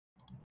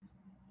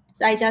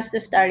So I just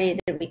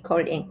started the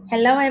recording.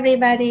 Hello,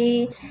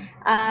 everybody.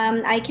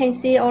 I can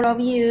see all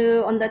of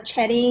you on the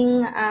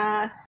chatting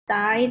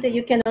side.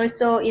 You can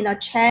also,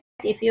 chat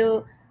if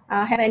you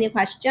have any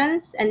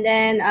questions. And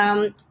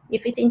then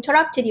if it's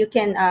interrupted, you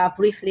can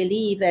briefly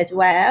leave as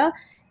well.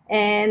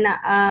 And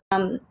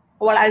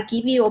well, I'll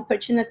give you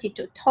opportunity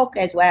to talk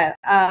as well.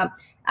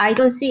 I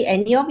don't see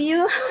any of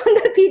you on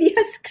the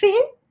video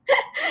screen.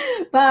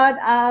 But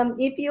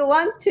if you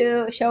want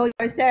to show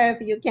yourself,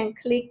 you can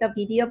click the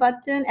video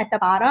button at the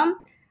bottom.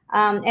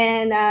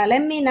 And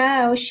let me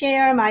now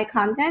share my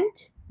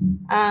content.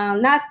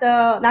 Not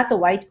the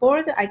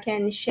whiteboard. I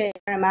can share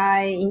my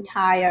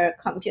entire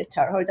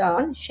computer. Hold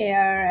on.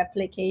 Share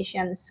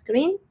application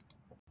screen.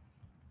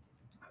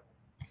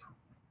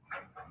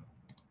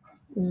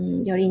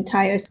 Your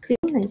entire screen.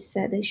 I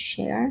said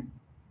share.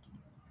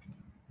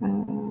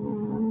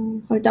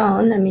 Hold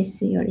on. Let me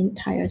see your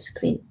entire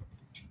screen.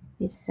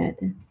 It said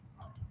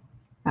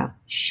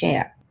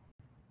share.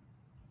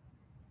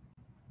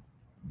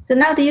 So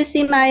now do you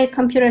see my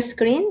computer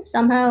screen?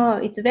 Somehow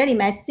it's very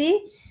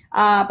messy,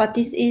 but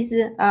this is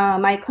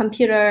my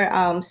computer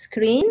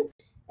screen.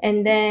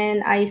 And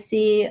then I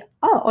see,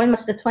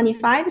 almost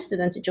 25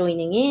 students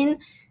joining in.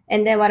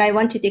 And then what I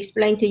wanted to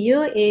explain to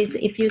you is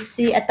if you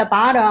see at the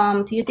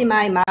bottom, do you see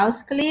my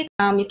mouse click?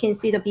 You can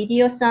see the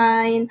video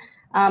sign,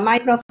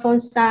 microphone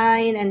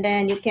sign, and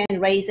then you can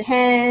raise a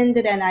hand.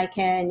 Then I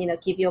can,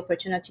 give you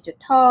opportunity to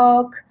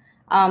talk.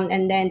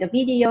 And then the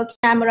video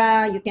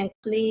camera, you can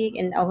click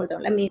and hold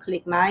on, let me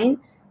click mine.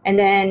 And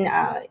then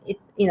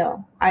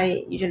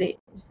I usually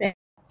say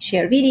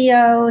share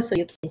video so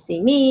you can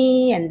see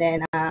me and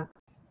then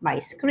my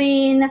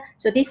screen.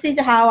 So this is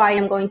how I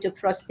am going to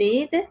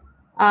proceed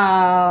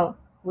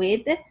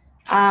with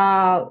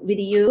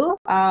you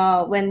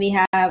when we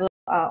have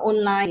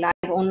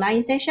live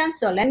online session.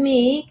 So let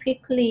me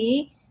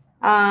quickly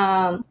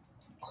call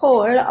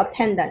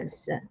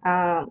attendance.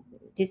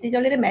 This is a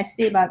little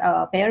messy, but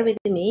bear with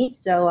me.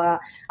 So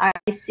I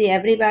see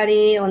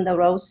everybody on the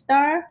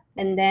roster,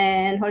 and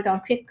then hold on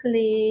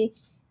quickly,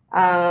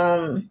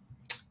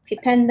 quick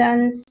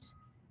attendance,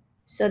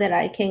 so that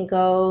I can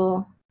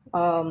go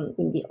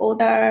in the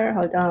order.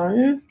 Hold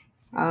on.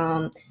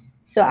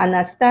 So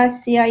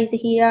Anastasia is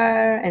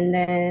here, and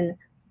then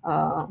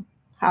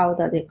how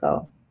does it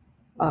go?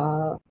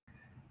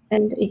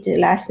 And it's the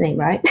last name,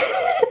 right?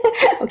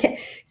 Okay,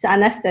 so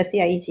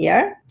Anastasia is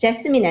here.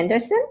 Jasmine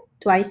Anderson.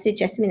 Do I see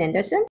Jasmine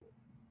Anderson?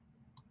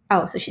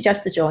 Oh, so she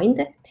just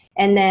joined.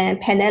 And then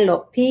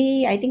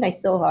Penelope, I think I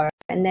saw her.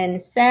 And then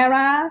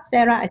Sarah,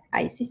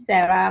 I see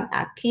Sarah.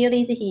 Akil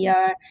is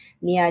here.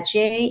 Mia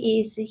J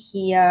is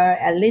here.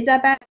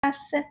 Elizabeth,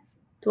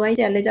 do I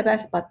see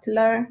Elizabeth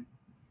Butler?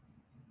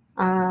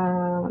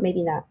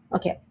 Maybe not.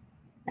 Okay,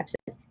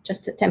 absent,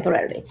 just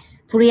temporarily.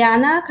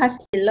 Brianna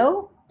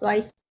Castillo, do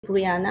I see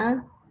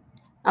Brianna?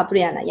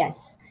 Brianna,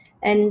 yes.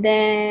 And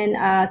then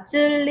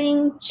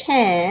Zhiling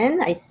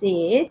Chen, I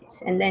see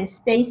it. And then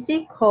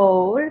Stacy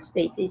Cole,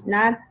 Stacy is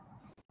not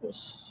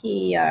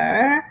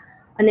here.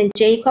 And then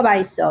Jacob,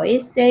 I saw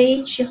it.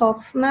 Sage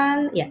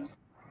Hoffman, yes.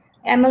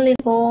 Emily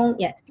Hong,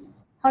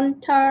 yes.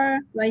 Hunter,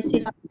 do I see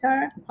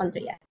Hunter? Hunter,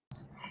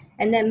 yes.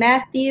 And then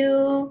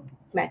Matthew,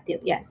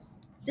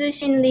 yes.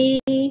 Zhixin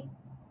Li,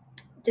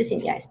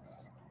 Zhixin,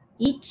 yes.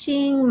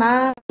 Yiqing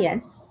Ma,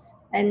 yes.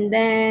 And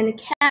then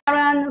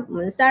Karen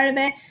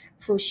Monsalve,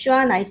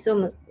 Fushuan, I saw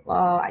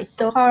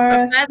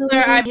her.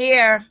 Professor, I'm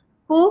here.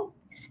 Who?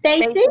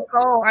 Stacy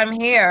Cole, I'm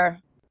here.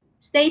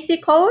 Stacy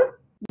Cole?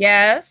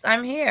 Yes,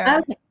 I'm here.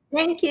 Okay,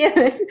 thank you.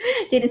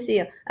 Didn't see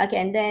you. Okay,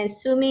 and then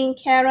Sumin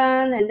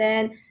Karen, and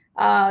then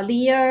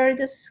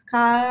Leard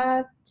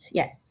Scott,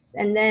 yes.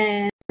 And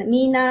then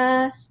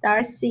Mina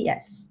Starcy,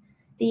 yes.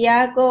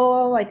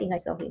 Diago, I think I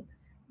saw him.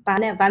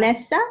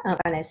 Vanessa,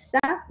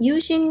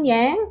 Yushin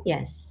Yang,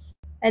 yes.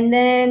 And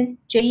then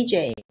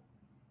JJ.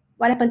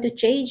 What happened to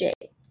JJ?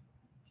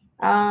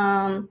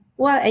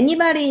 Well,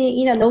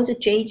 anybody knows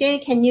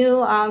JJ? Can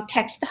you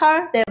text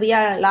her that we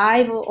are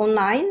live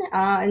online?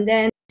 And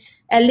then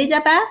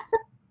Elizabeth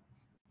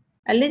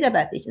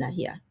is not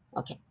here.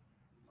 Okay.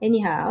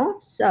 Anyhow,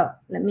 so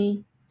let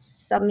me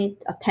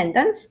submit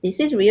attendance. This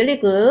is really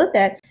good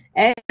that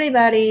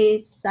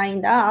everybody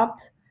signed up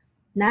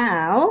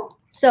now.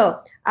 So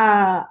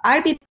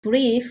I'll be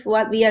brief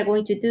what we are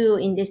going to do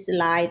in this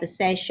live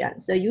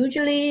session. So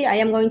usually I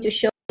am going to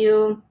show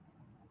you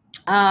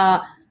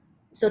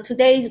so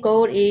today's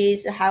goal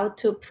is how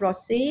to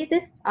proceed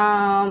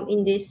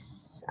in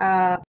this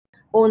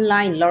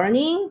online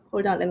learning.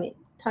 Hold on, let me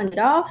turn it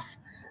off.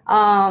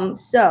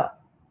 So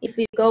if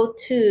we go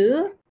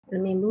to, let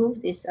me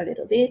move this a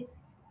little bit.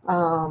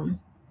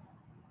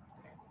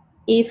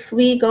 If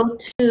we go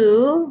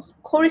to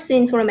course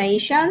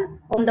information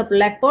on the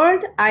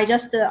Blackboard, I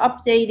just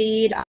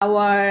updated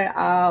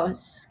our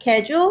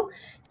schedule.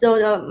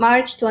 So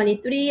March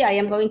 23, I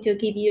am going to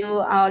give you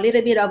a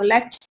little bit of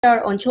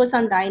lecture on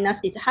Joseon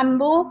Dynasty's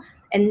Hanbo,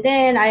 and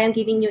then I am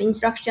giving you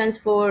instructions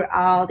for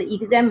the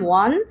exam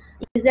 1.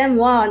 Exam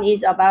 1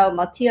 is about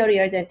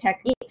materials and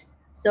techniques.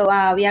 So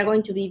we are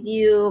going to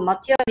review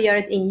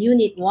materials in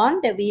Unit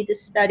 1 that we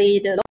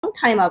studied a long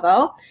time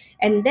ago.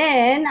 And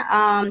then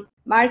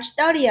March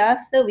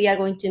 30th, we are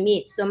going to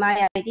meet. So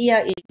my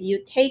idea is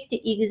you take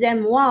the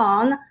exam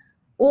 1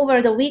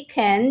 over the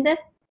weekend,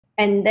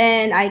 and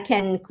then I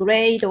can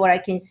grade or I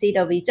can see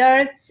the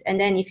results. And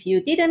then if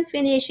you didn't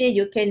finish it,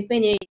 you can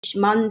finish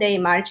Monday,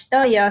 March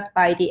 30th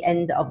by the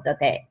end of the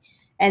day.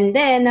 And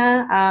then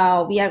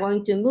we are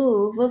going to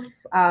move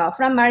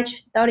from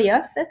March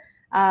 30th,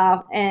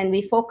 and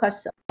we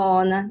focus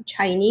on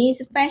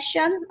Chinese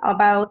fashion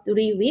about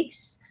 3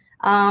 weeks.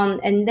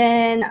 And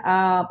then,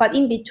 but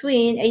in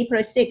between,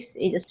 April 6th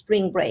is a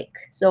spring break.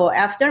 So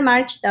after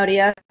March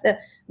 30th,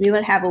 we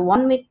will have a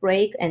 1 week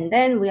break, and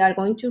then we are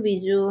going to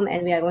resume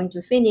and we are going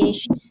to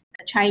finish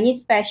the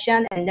Chinese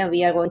fashion, and then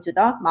we are going to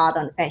the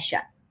modern fashion.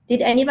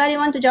 Did anybody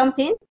want to jump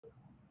in?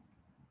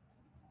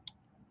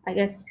 I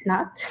guess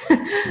not.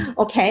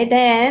 Okay,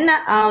 then,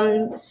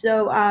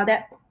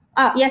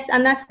 yes,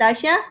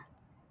 Anastasia?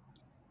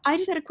 I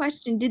just had a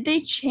question. Did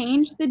they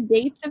change the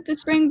dates of the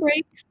spring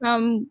break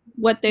from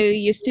what they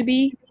used to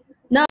be?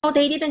 No,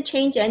 they didn't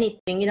change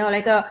anything. You know,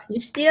 like you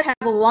still have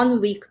a 1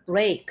 week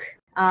break.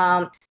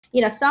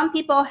 You know, some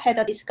people had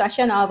a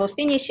discussion of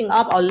finishing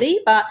up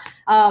early, but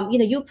you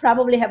know, you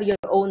probably have your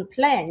own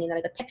plan. You know,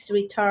 like tax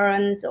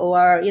returns,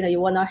 or you know, you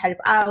want to help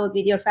out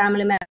with your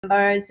family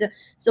members.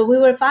 So we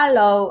will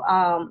follow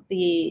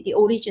the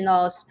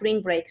original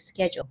spring break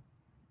schedule.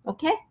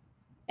 Okay,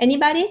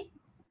 anybody?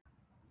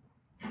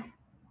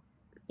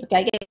 Okay,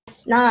 I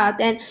guess not.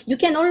 Then you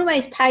can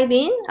always type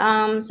in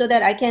so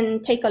that I can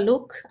take a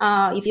look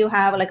if you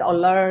have like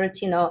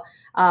alert, you know,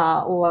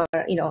 or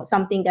you know,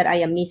 something that I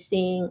am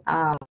missing.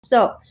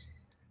 So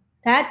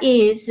that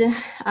is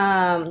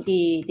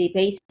the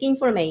basic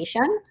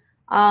information.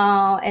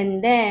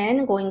 And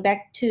then going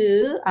back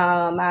to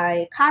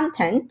my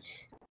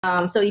content.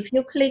 So if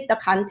you click the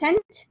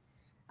content,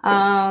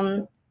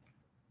 and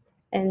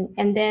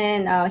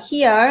then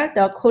here,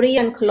 the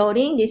Korean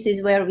clothing, this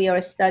is where we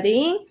are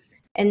studying.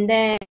 And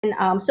then,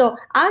 so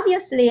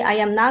obviously, I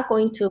am not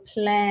going to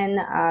plan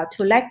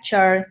to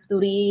lecture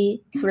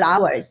 3 full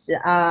hours.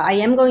 I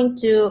am going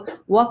to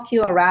walk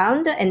you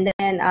around and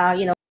then,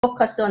 you know,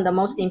 focus on the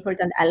most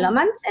important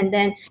elements. And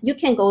then you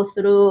can go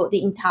through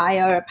the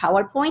entire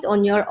PowerPoint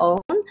on your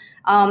own.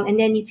 And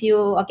then if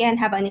you, again,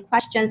 have any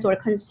questions or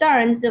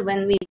concerns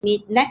when we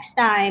meet next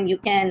time, you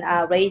can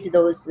raise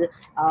those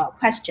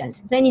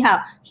questions. So anyhow,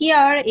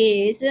 here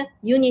is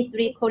Unit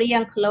 3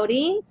 Korean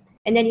clothing.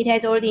 And then it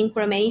has all the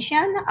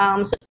information.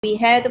 So we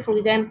had, for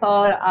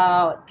example,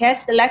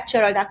 guest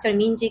lecturer, Dr.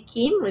 Minji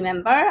Kim,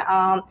 remember?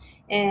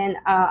 And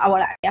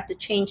I have to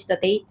change the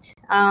date.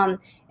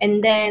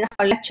 And then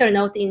our lecture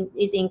note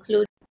is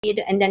included.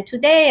 And then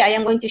today I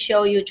am going to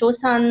show you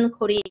Joseon,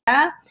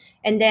 Korea,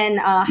 and then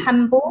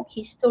Hanbok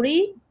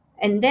history.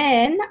 And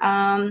then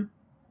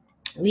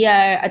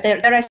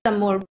there are some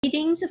more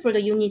readings for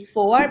the Unit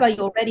 4, but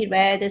you already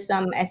read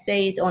some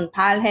essays on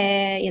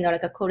balhae, you know,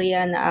 like a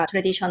Korean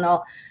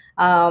traditional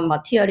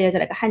materials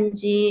like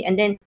hanji. And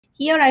then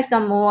here are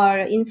some more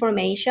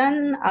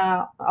information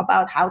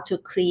about how to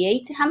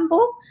create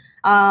hanbok.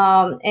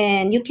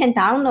 And you can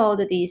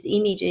download these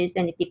images,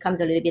 then it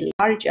becomes a little bit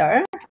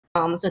larger.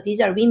 So these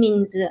are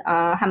women's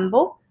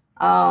hanbok.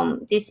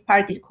 This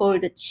part is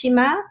called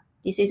chima.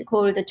 This is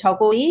called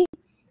jogori.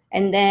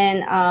 And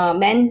then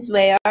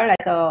menswear,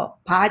 like a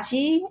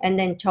baji, and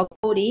then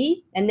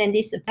jogori. And then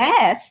this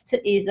vest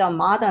is a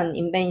modern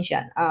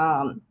invention.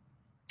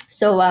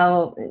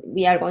 So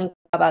we are going to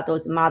talk about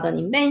those modern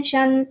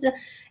inventions.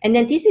 And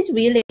then this is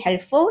really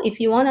helpful if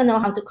you want to know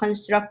how to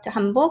construct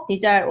hanbok.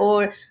 These are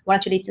all, well,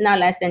 actually, it's not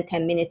less than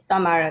 10 minutes.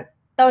 Some are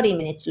 30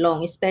 minutes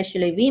long,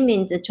 especially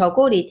women's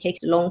jogori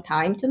takes a long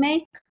time to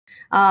make.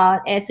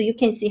 And so you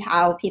can see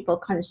how people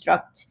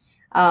construct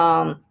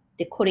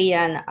the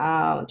Korean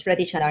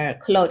traditional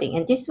clothing.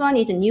 And this one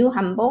is a new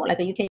hanbok, like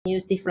you can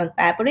use different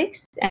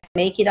fabrics and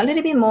make it a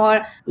little bit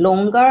more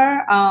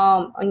longer,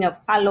 you know,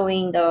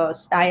 following the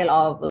style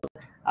of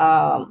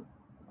a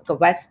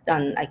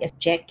Western, I guess,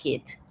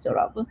 jacket, sort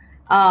of.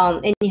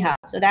 Anyhow,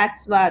 so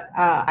that's what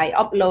I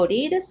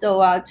uploaded.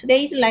 So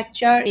today's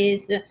lecture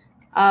is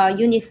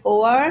Unit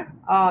 4,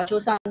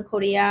 Joseon,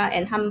 Korea,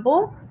 and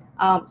hanbok.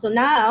 So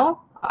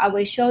now I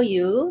will show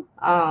you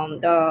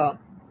the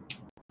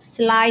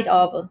slide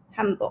of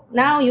hanbok.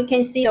 Now you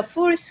can see a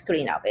full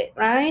screen of it,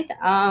 right?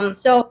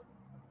 So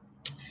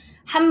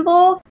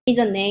hanbok is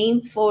a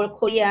name for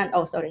Korean,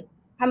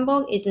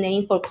 hanbok is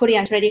named for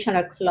Korean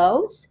traditional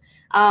clothes.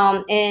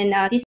 And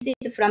this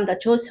is from the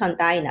Joseon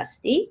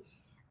dynasty.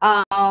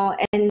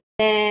 And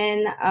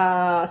then,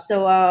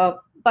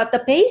 but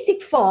the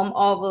basic form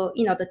of,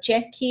 you know, the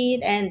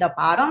jacket and the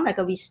bottom, like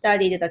we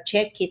studied the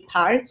jacket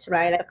parts,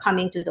 right, like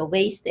coming to the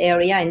waist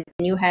area, and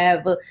you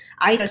have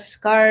either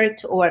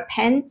skirt or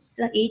pants,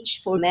 each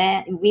for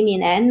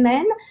women and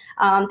men.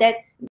 That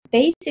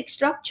basic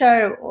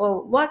structure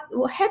what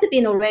had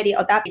been already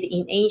adopted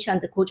in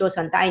ancient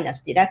Joseon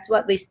dynasty. That's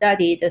what we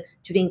studied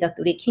during the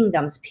Three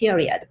Kingdoms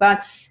period.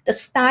 But the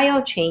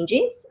style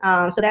changes,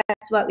 so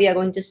that's what we are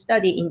going to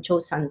study in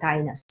Joseon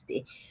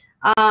dynasty.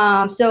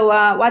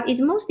 What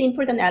is most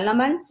important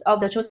elements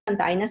of the Joseon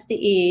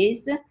dynasty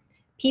is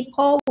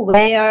people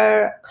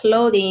wear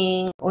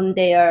clothing on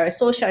their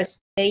social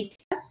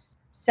status,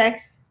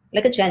 sex,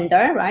 like a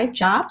gender, right?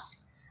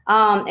 Jobs.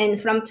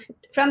 And from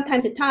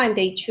time to time,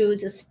 they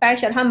choose a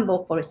special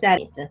hanbok for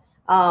ceremonies.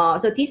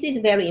 So this is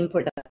very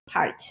important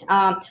part.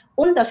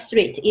 On the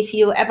street, if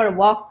you ever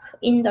walk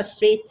in the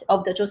street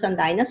of the Joseon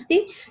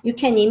dynasty, you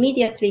can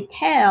immediately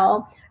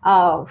tell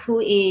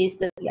who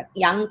is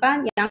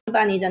Yangban.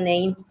 Yangban is a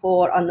name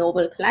for a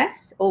noble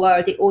class,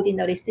 or the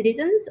ordinary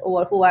citizens,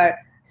 or who are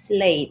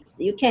slaves.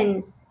 You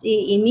can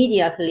see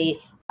immediately,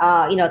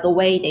 the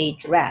way they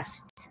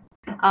dressed.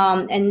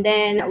 And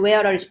then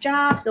where are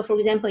jobs? So for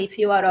example, if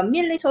you are a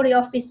military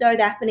officer,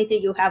 definitely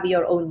you have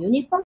your own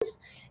uniforms.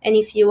 And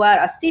if you are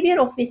a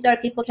civil officer,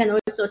 people can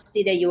also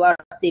see that you are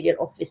a civil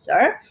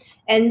officer.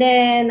 And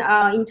then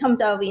in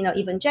terms of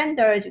even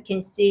genders, you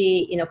can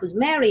see who's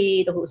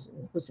married,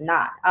 who's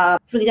not.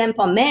 For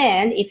example,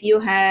 men, if you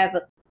have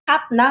a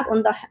top knot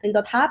on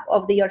the top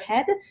of your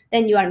head,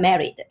 then you are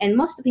married. And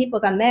most people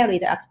got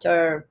married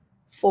after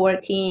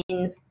 14,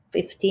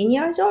 15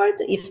 years old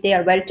if they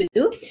are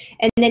well-to-do,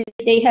 and then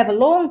they have a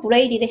long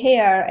braided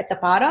hair at the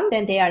bottom,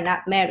 then they are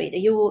not married.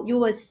 You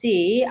will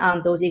see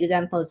those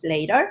examples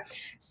later.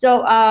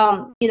 So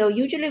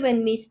usually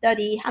when we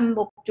study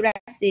hanbok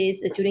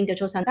dresses during the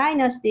Joseon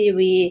dynasty,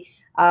 we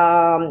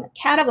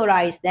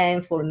categorize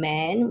them for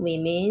men,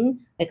 women,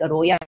 like a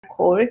royal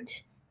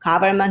court,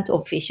 government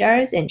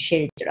officials, and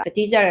children.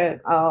 These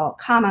are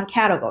common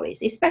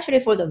categories, especially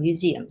for the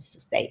museum's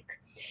sake.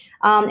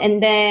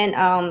 And then,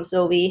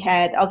 so we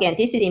had, again,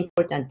 this is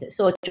important.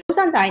 So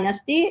Joseon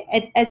dynasty,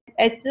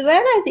 as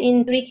well as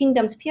in Three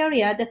Kingdoms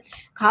period,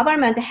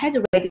 government has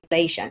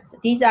regulations.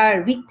 These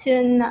are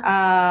written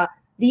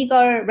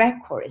legal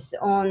records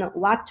on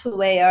what to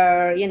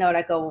wear,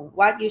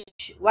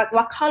 like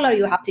what color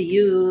you have to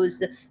use,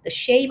 the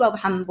shape of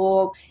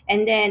hanbok,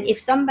 and then if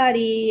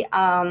somebody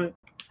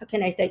how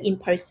can I say,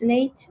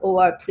 impersonate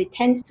or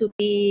pretend to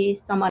be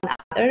someone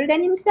other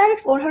than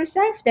himself or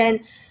herself, then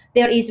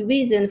there is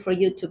reason for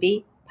you to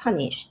be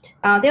punished.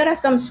 There are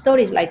some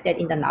stories like that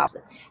in the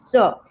novel.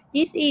 So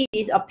this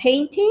is a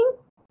painting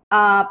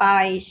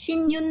by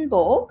Shin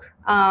Yun-bok,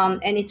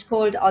 and it's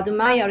called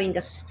Admiring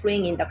the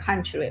Spring in the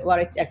Country, where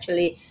it's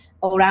actually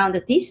around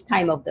this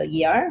time of the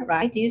year,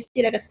 right? Do you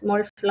see like a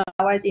small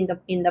flowers in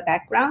the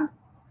background?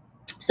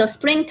 So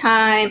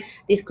springtime,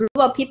 this group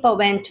of people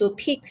went to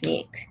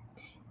picnic.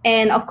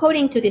 And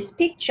according to this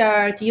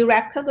picture, do you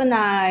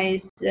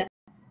recognize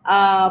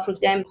for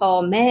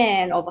example,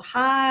 men of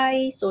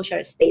high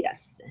social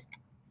status?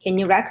 Can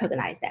you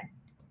recognize them?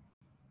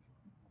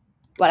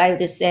 What I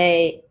would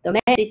say, the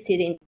men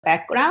seated in the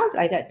background,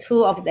 like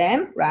two of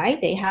them, right?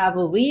 They have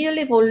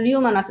really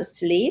voluminous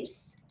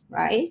sleeves,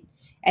 right?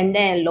 And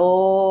then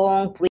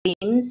long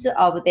brims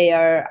of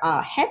their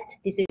hat.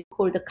 This is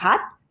called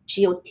gat,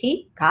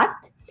 G-O-T,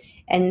 gat.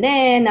 And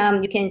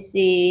then you can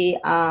see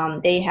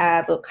they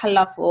have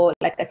colorful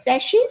like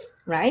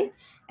sashes, right?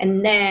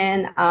 And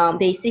then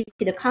they sit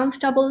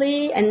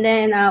comfortably, and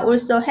then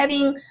also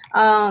having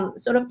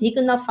sort of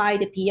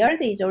dignified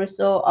beard is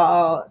also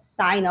a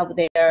sign of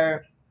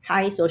their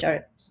high social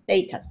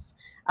status.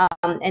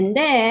 And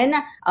then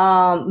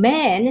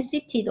men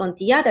seated on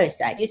the other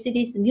side. You see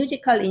these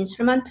musical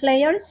instrument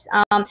players.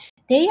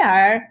 They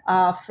are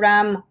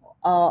from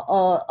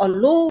a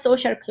low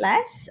social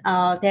class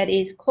that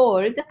is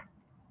called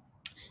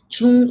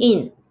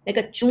중인, like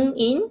a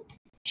중인,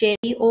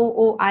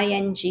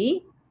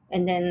 J-O-O-I-N-G,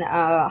 and then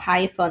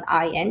hyphen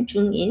I-N,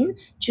 중인.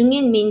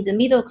 중인 means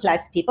middle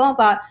class people,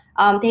 but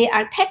they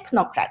are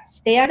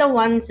technocrats. They are the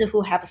ones who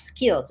have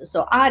skills.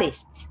 So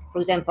artists, for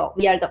example,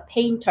 we are the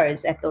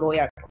painters at the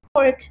royal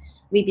court.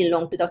 We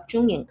belong to the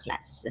중인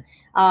class.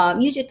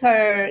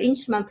 Musical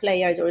instrument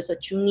players also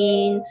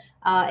중인,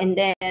 and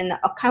then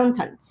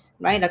accountants,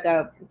 right? Like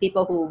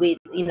people who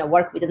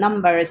work with the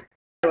numbers,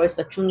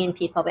 also 중인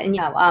people. But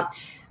anyhow,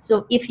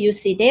 so if you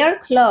see their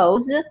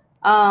clothes,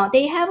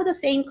 they have the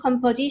same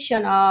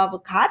composition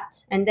of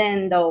cut and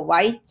then the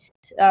white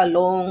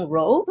long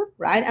robe,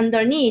 right?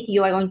 Underneath,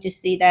 you are going to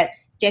see that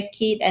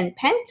jacket and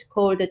pant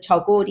called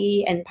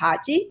jogori and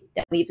baji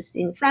that we've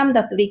seen from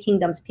the Three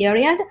Kingdoms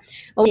period.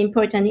 Most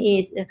important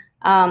is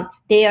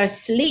their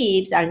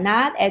sleeves are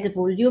not as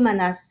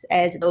voluminous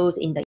as those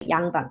in the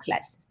Yangban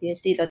class. Do you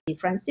see the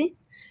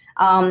differences?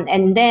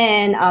 And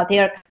then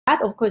their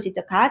cut, of course, it's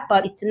a cut,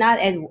 but it's not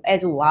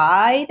as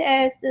wide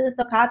as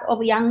the cut of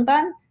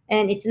Yangban,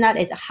 and it's not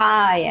as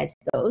high as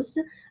those.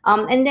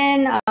 And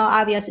then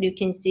obviously you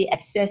can see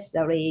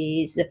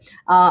accessories.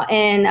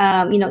 And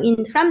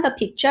from the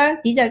picture,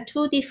 these are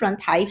two different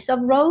types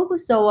of robe.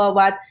 So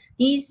what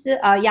this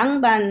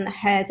Yangban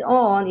has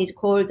on is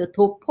called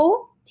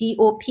dopo,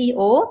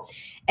 DOPO.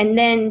 And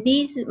then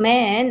these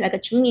men, like a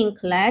junior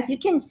class, you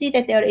can see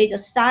that there is a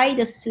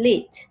side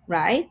slit,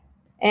 right?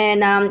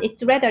 And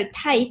it's rather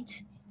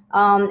tight.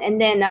 And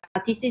then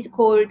this is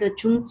called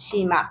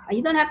중치막.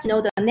 You don't have to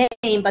know the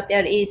name, but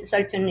there is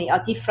certainly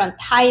a different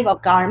type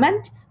of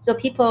garment, so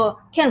people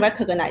can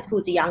recognize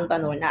who's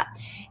Yangban or not.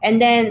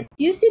 And then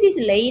you see these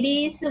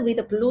ladies with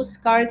a blue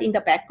skirt in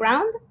the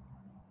background.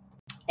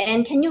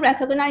 And can you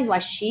recognize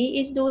what she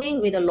is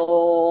doing with a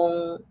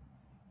long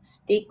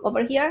stick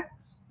over here?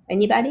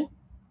 Anybody?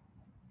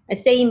 The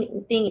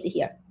same thing is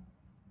here.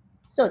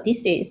 So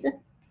this is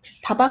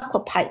tobacco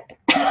pipe.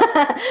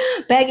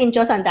 Back in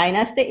Joseon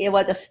Dynasty, it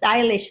was a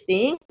stylish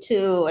thing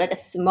to like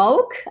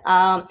smoke.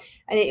 And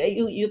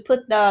you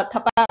put the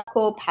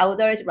tobacco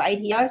powders right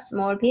here,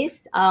 small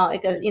piece,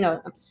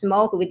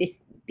 smoke with this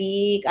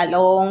big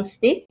long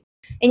stick.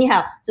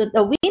 Anyhow, so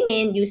the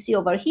women you see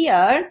over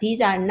here,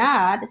 these are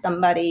not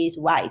somebody's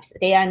wives.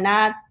 They are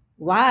not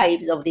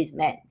wives of these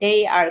men.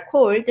 They are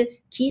called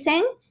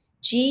giseng,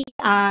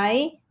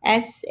 Gisaeng,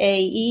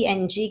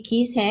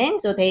 giseng.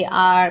 So they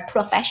are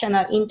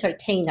professional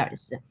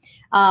entertainers.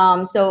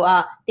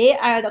 So they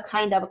are the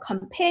kind of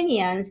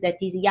companions that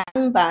these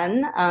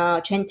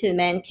yangban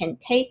gentlemen can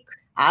take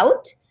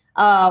out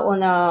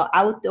on an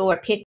outdoor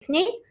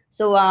picnic.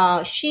 So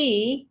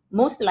she,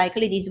 most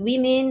likely these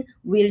women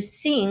will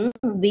sing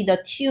with a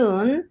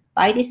tune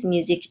by these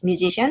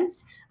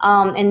musicians,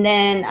 and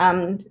then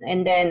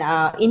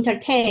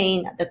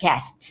entertain the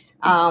guests,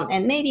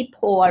 and maybe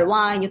pour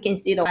wine. You can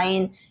see the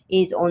wine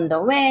is on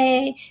the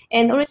way.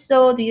 And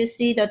also, do you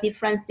see the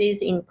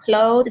differences in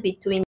clothes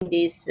between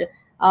this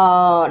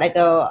like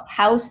a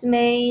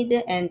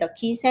housemaid and the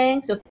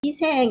giseng? So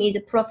giseng is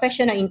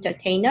professional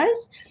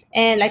entertainers,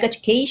 and like a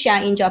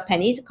geisha in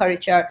Japanese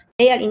culture,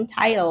 they are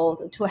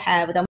entitled to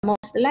have the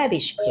most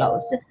lavish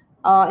clothes.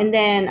 And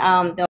then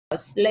the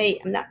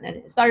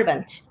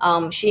servant,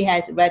 she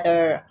has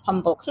rather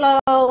humble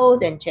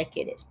clothes, and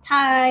jacket is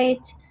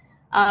tight.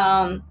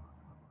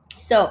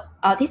 So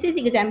this is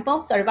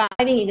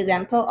surviving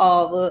example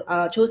of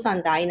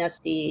Joseon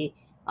Dynasty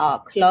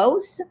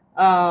clothes.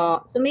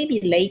 So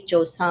maybe late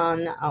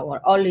Joseon or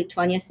early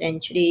 20th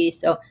century.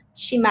 So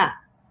치마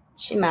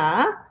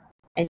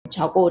and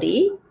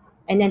저고리.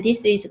 And then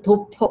this is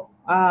도포.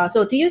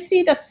 So do you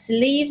see the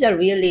sleeves are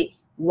really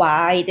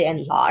wide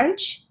and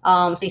large?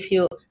 So if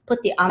you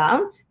put the arm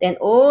down, then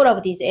all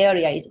of this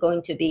area is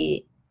going to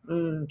be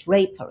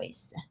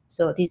draperies.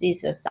 So this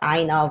is a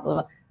sign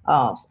of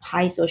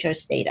high social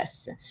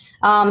status.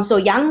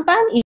 So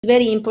yangban is a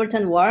very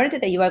important word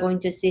that you are going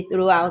to see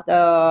throughout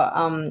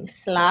the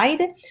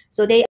slide.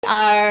 So they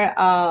are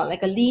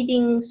like a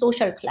leading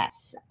social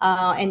class,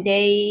 and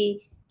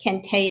they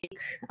can take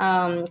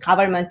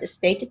government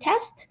state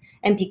test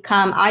and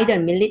become either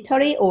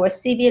military or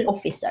civil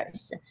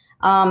officers.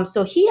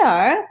 So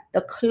here,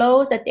 the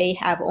clothes that they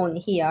have on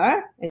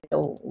here, the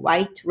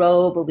white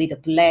robe with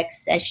black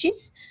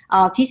sashes,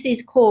 this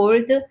is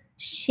called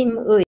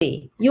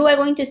심의. You are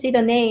going to see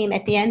the name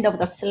at the end of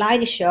the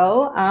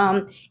slideshow.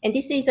 And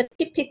this is a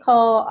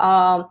typical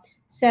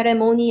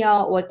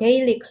ceremonial or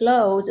daily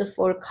clothes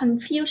for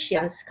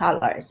Confucian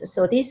scholars.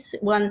 So this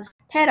one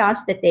tells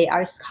us that they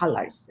are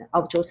scholars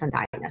of Joseon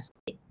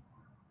Dynasty.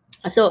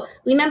 So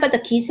remember the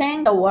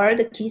giseng, the word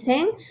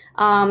giseng.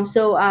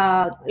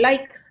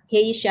 Like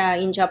geisha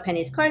in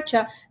Japanese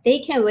culture, they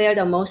can wear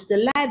the most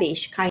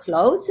lavish kind of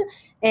clothes.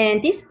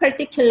 And this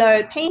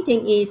particular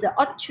painting is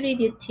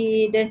attributed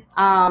to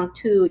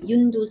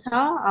Yoon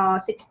Do-seo,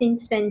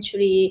 16th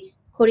century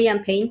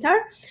Korean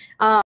painter.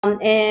 So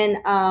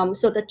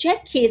the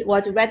jacket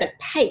was rather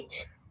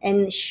tight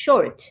and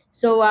short.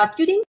 So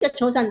during the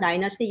Joseon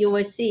Dynasty, you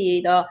will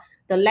see the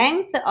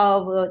length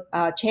of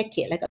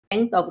jacket, like the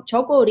length of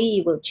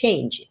jogori, will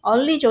change.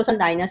 Early Joseon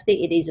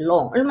Dynasty, it is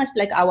long, almost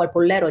like our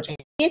bolero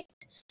jacket.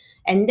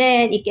 And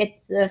then it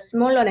gets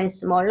smaller and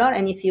smaller.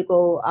 And if you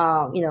go,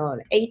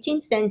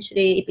 18th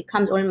century, it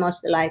becomes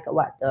almost like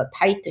a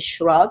tight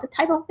shrug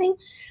type of thing.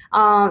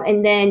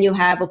 And then you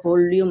have a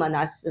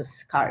voluminous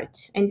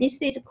skirt. And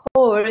this is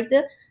called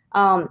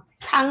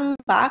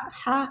상박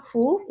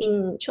하후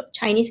in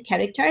Chinese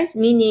characters,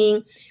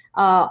 meaning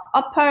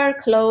upper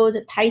clothes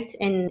tight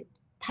and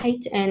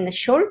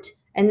short,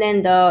 and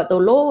then the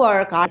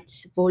lower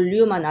garment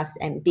voluminous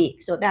and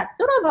big. So that's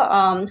sort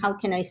of how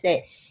can I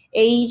say,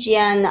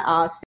 Asian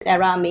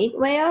ceramic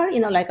ware,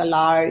 like a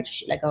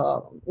large, like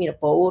a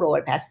bowl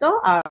or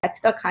vessel. That's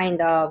the kind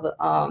of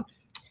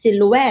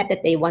silhouette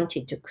that they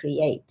wanted to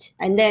create.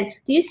 And then,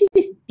 do you see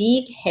this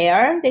big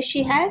hair that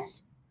she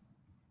has?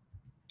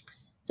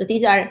 So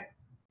these are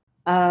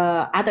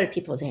other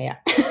people's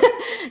hair.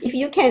 If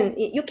you can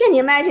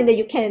imagine that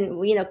you can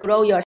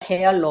grow your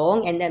hair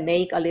long and then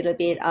make a little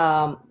bit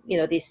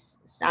this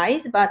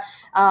size, but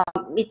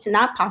it's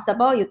not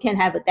possible. You can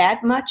have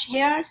that much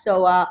hair.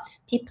 So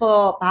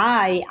people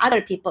buy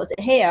other people's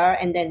hair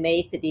and then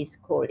make this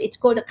called. It's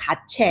called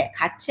가채.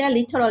 가채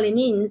literally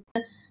means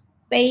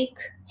fake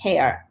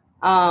hair.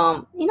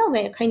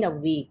 Kind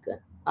of wig.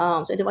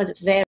 So it was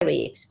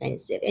very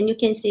expensive, and you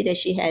can see that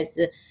she has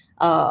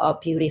a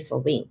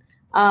beautiful ring.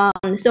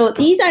 So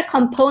these are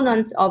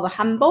components of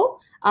hanbok.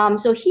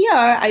 So here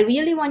I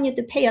really want you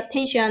to pay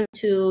attention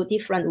to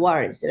different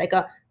words like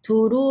a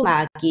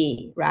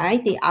두루마기,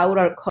 right? The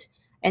outer coat,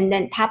 and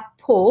then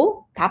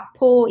답포.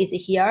 답포 is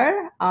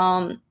here.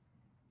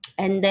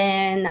 And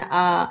then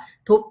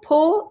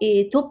도포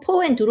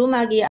and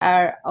두루마기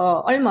are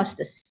almost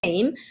the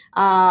same.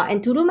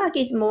 And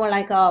두루마기 is more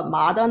like a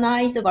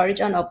modernized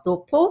version of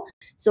도포.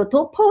 So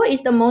도포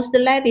is the most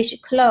lavish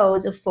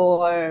clothes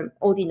for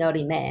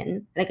ordinary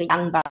men, like a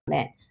양반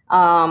man.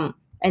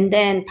 And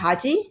then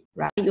바지,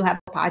 right? You have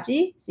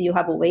바지, so you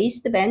have a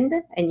waistband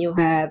and you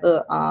have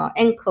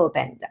ankle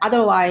band.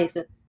 Otherwise,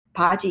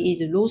 바지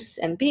is loose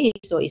and big,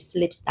 so it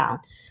slips down.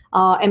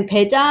 And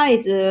배자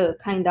is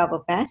kind of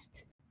a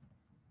vest.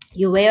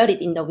 You wear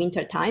it in the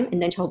winter time.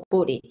 And then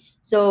저고리.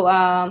 So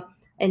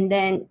and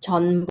then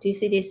전복. Do you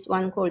see this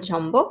one called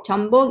전복?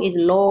 전복 is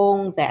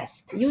long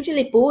vest.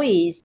 Usually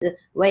boys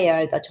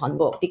wear the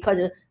전복 because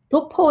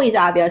도포 is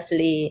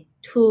obviously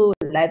too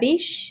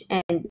lavish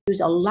and use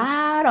a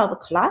lot of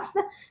cloth,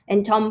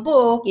 and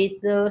전복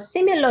is a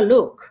similar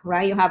look,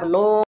 right? You have a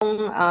long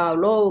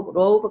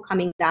robe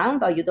coming down,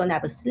 but you don't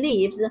have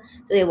sleeves,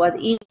 so it was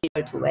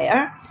easier to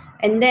wear.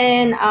 And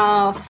then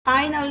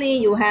finally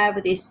you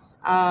have this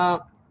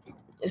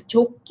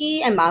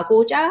조끼 and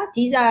마고자.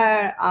 These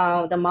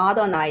are the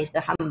modernized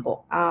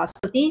hanbok.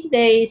 So these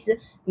days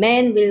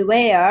men will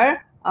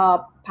wear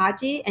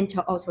바지 and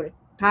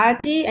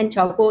바지 and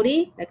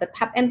저고리, like a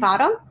top and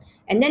bottom,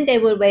 and then they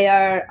will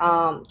wear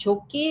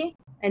조끼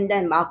and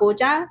then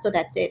마고자. So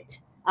that's it.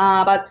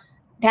 But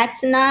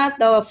that's not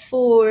the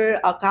full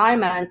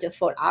garment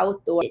for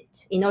outdoor.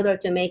 In order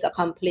to make a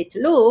complete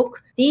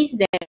look, these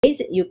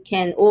days you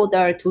can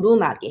order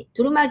두루마기.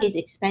 두루마기 is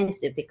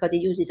expensive because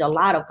it uses a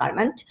lot of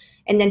garment.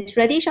 And then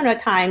traditional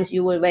times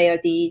you will wear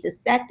these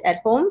set at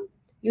home.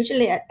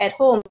 Usually at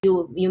home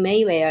you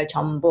may wear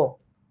전복.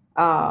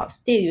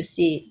 Still you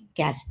see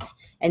guests.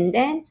 And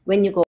then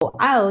when you go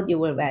out, you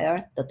will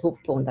wear the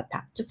도포 on the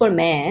top. So for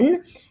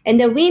men. And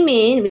the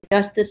women, we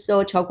just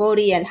saw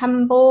저고리 and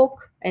hanbok.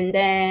 And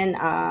then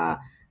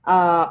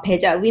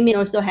배자, women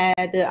also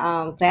had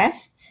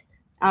vests.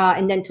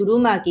 And then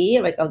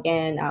두루마기, like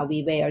again,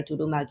 we wear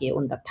두루마기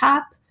on the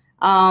top.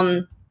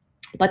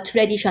 But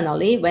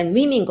traditionally, when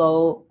women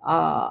go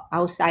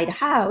outside the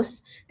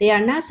house, they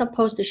are not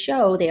supposed to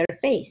show their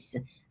face.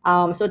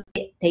 So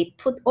they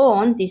put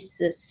on this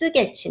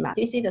쓰개치마.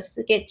 Do you see the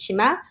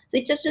쓰개치마? So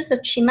it's just a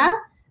치마,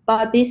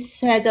 but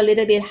this has a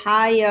little bit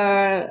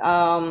higher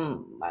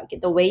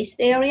the waist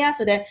area,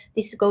 so that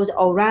this goes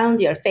around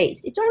your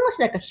face. It's almost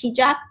like a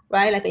hijab,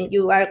 right? Like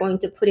you are going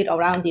to put it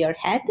around your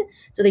head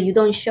so that you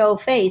don't show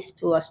face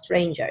to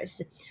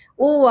strangers.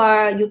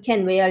 Or you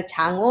can wear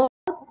장옷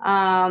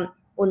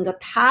on the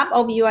top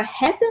of your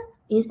head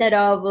instead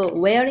of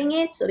wearing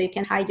it, so that you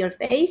can hide your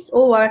face.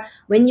 Or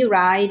when you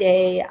ride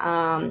a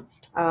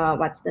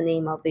what's the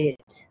name of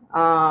it?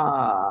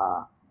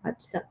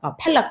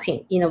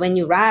 Palanquin. You know, when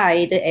you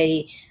ride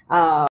a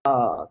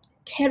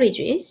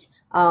carriages,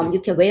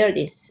 you can wear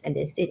this and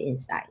then sit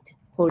inside.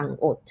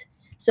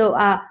 So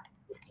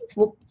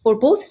for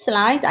both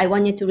slides, I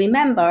want you to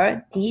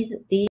remember these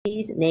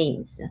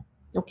names.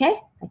 Okay,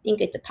 I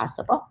think it's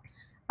possible.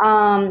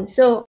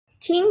 So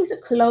king's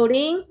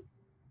clothing.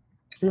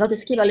 I'm going to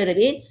skip a little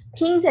bit.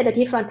 Kings had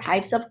different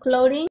types of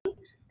clothing.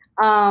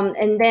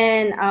 And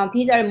then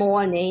these are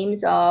more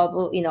names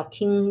of, you know,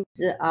 king's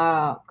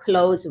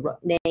clothes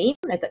name.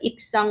 Like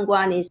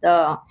익상관 is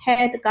the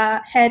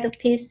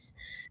headpiece.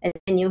 And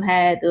then you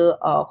had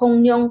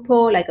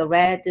홍룡포, like a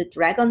red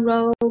dragon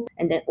robe.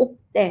 And then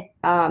옥대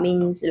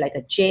means like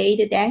a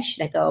jade dash,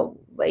 like a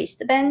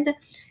waistband.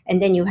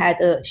 And then you had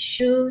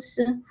shoes.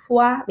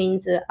 후아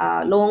means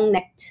long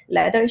necked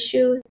leather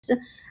shoes.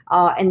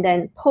 And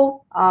then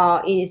포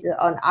is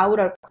an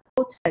outer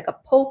coat, like a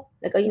포,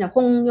 like a, you know,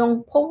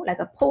 홍룡포, like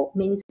a 포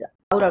means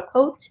outer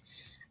coat.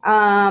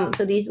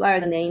 So these were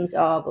the names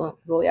of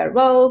royal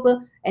robe.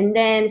 And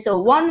then so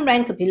one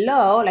rank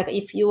below, like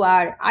if you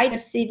are either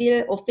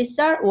civil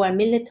officer or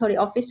military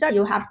officer,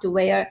 you have to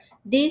wear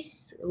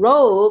this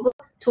robe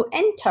to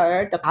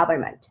enter the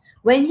government.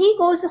 When he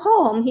goes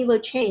home, he will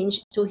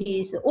change to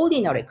his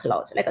ordinary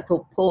clothes, like a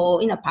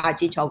도포,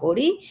 바지,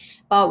 저고리.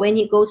 But when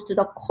he goes to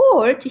the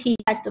court, he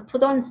has to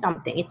put on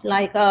something. It's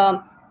like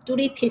a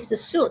 3-piece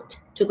suit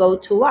to go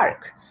to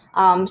work.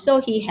 So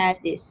he has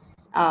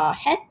this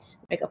hat,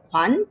 like a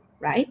관,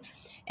 right?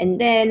 And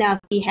then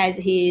he has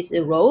his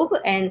robe,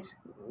 and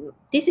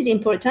this is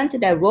important.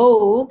 The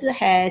robe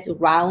has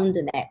round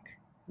neck.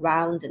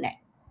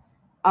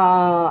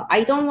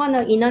 I don't want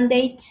to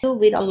inundate you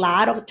with a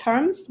lot of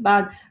terms,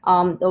 but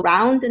the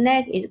round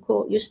neck is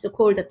used to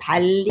call the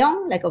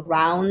달령, like a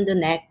round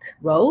neck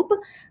robe.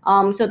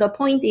 So the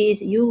point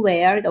is you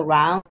wear the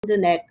round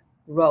neck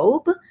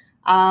robe,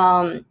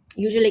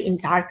 usually in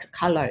dark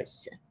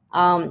colors.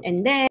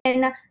 And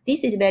then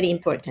this is very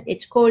important.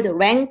 It's called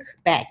rank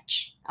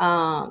badge.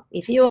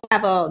 If you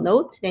have a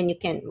note, then you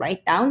can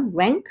write down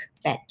rank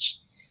badge.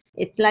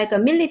 It's like a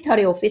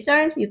military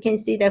officers. You can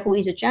see that who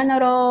is a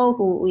general,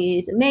 who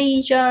is a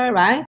major,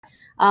 right?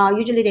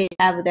 Usually they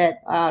have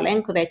that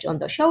rank badge on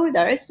the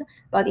shoulders,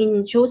 but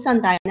in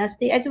Joseon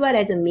dynasty as well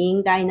as the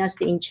Ming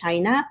dynasty in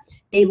China,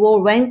 they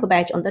wore rank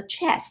badge on the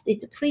chest.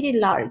 It's pretty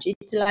large.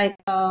 It's like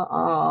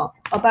about,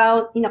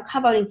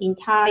 covering the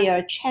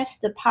entire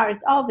chest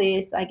part of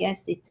it. So I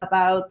guess it's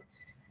about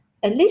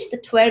at least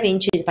 12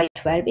 inches by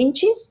 12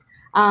 inches.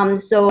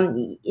 So,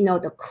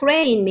 the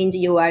crane means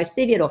you are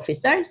civil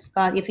officers,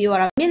 but if you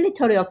are a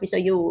military officer,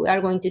 you are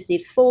going to see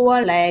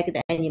four-legged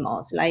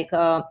animals. Like,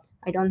 I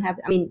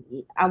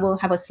will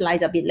have a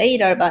slide a bit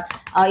later, but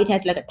it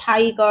has like a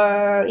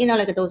tiger,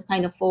 like those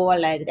kind of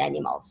four-legged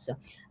animals.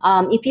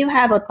 If you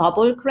have a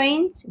double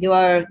cranes,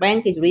 your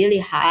rank is really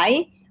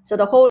high. So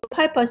the whole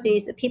purpose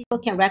is people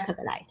can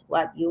recognize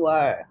what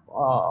your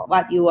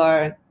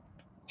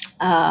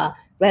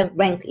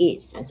rank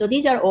is. So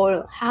these are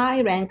all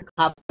high rank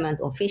government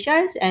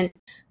officials, and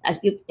as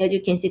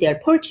you can see, their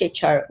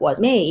portraiture was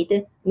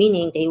made,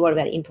 meaning they were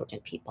very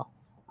important people.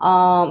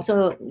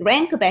 So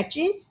rank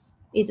badges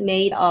is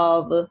made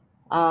of the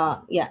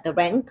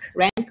rank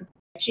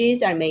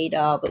badges are made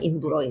of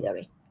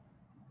embroidery.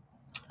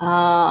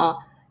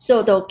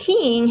 So the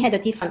king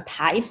had different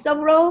types of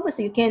robes.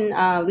 So you can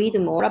read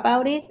more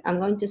about it. I'm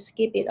going to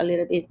skip it a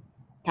little bit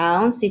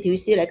down. See, do you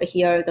see like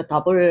here the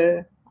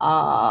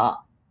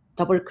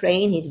double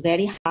crane? He's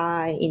very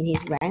high in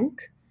his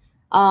rank.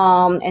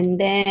 And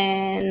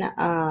then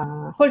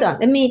hold on.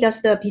 Let me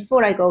just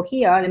before I go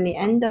here, let me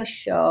end the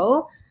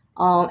show.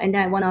 And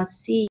then I want to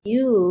see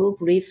you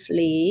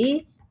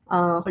briefly.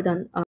 Hold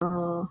on.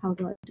 How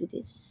do I do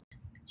this?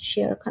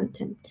 Share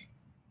content.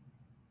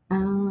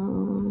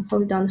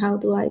 Hold on, how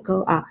do I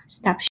go?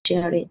 Stop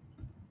sharing.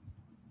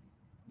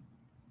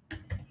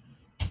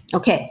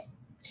 Okay,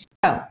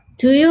 so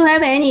do you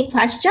have any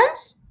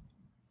questions?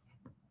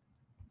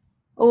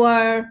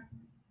 Or,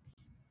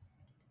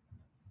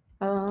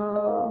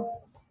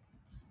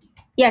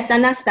 yes,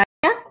 Anastasia?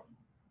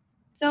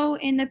 So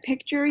in the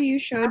picture you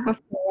showed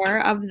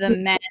before of the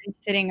men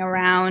sitting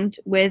around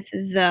with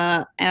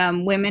the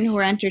women who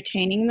were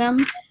entertaining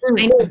them,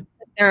 I know that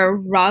their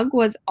rug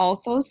was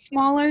also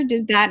smaller.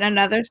 Is that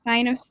another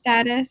sign of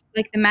status?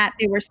 Like the mat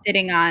they were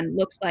sitting on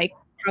looks like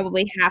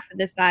probably half of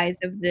the size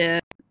of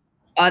the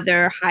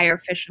other higher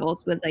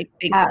officials with like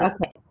big.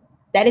 Okay,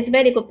 that is a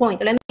very good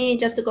point. Let me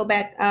just go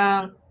back.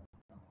 I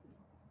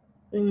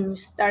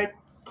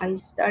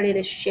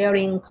started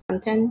sharing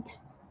content.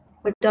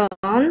 Hold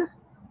on.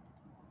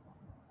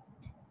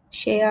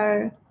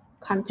 Share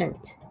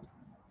content.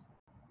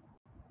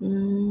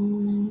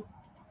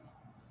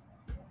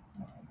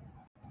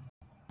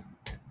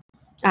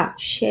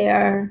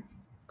 Share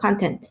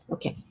content.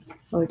 Okay,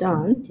 hold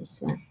on.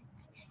 This one.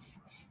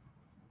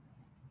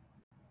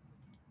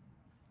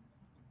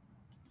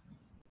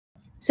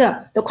 So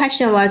the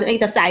question was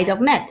the size of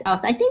mat. So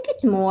I think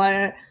it's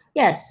more,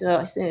 yes,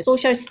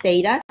 social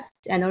status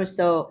and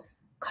also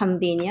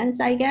convenience,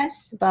 I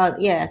guess.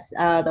 But yes,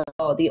 the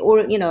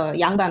old,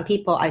 Yangban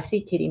people are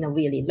seated in a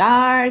really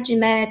large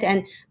mat.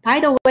 And by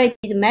the way,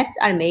 these mats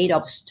are made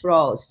of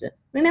straws.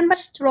 Remember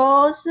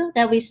straws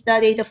that we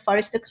studied the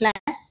first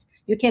class?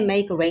 You can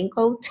make a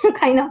raincoat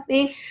kind of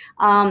thing.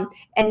 And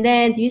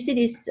then do you see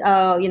this,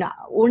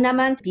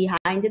 ornament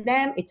behind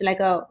them? It's like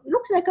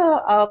looks like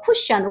a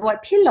cushion or a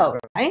pillow,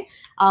 right?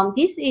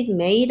 This is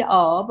made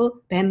of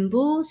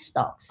bamboo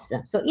stalks.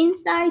 So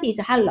inside is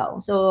hollow.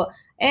 So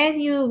as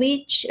you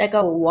reach like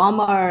a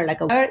warmer,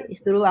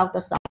 throughout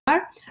the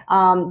summer,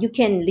 you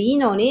can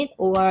lean on it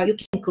or you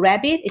can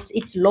grab it.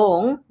 It's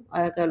long,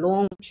 like a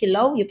long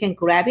pillow. You can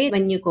grab it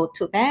when you go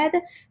to bed,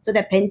 so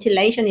the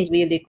ventilation is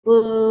really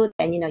good,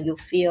 and you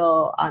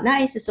feel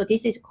nice. So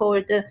this is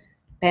called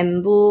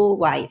bamboo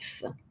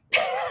wife.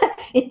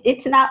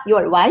 It's not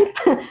your wife.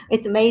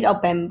 It's made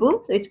of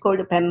bamboo, so it's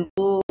called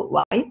bamboo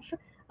wife.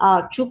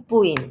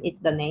 Jukbuin is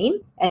the name,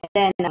 and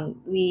then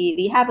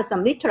we have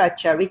some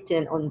literature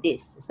written on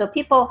this. So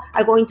people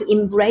are going to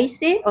embrace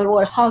it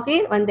or hug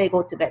it when they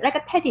go to bed, like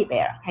a teddy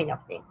bear kind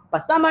of thing,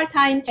 but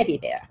summertime teddy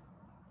bear.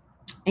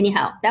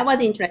 Anyhow, that was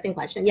an interesting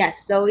question.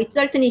 Yes, so it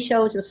certainly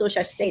shows the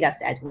social status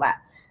as well.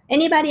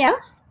 Anybody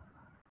else?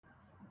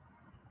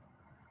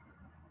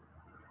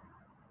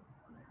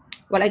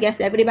 Well, I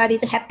guess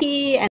everybody's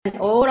happy and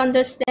all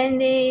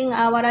understanding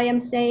what I am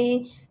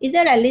saying. Is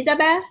there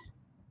Elizabeth?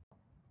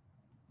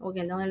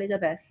 Okay, no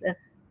Elizabeth.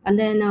 And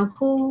then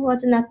who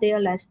was not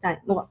there last time?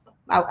 Well,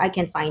 I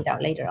can find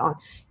out later on.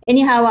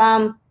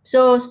 Anyhow,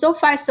 so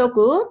far so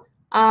good.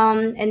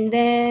 And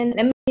then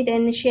let me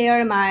then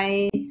share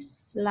my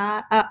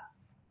slide.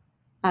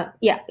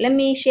 Yeah, let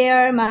me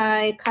share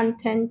my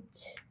content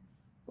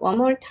one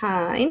more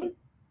time.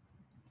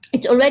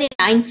 It's already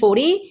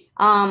 9:40.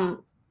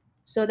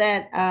 So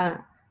that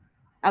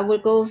I will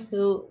go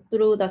through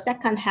the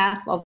second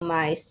half of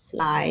my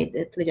slide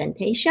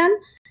presentation.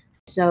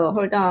 So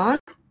hold on.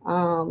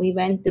 We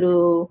went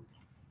through.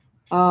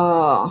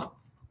 So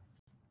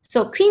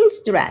Queen's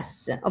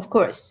dress, of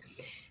course.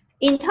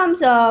 in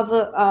terms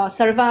of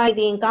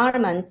surviving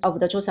garments of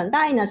the Joseon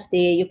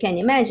dynasty, you can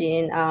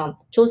imagine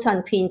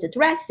Joseon queen's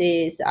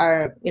dresses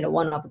are,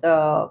 one of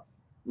the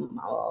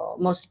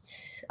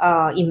most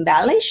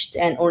embellished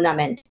and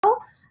ornamental.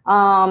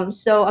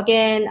 So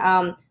again,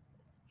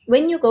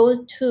 when you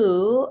go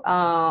to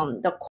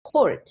the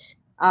court,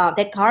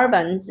 that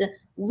governs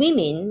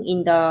women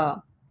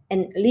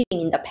and living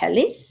in the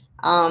palace,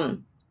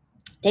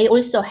 they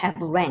also have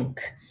rank.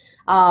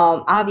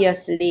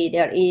 Obviously,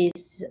 there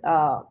is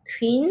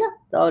queen,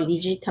 the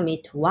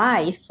legitimate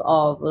wife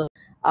of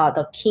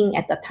the king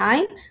at the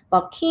time,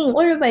 but king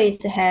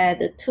always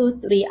had 2,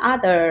 3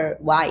 other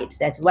wives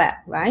as well,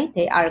 right?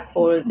 They are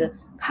called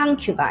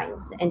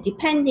concubines, and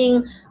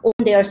depending on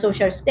their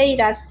social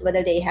status,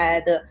 whether they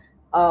had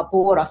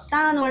bore a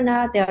son or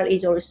not, there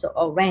is also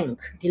a rank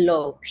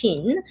below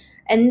queen.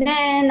 And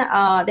then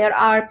there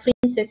are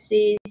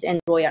princesses and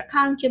royal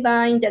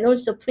concubines, and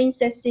also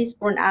princesses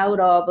born out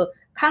of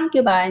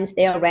concubines.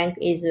 Their rank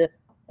is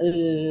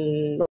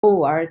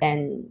lower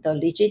than the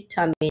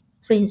legitimate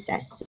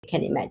princess, you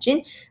can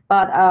imagine.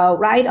 But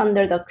right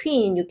under the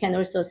queen, you can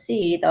also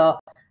see the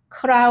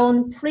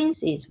crown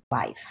prince's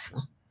wife,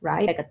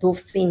 right? Like a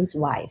dauphin's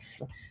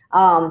wife.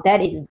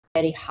 That is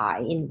very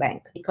high in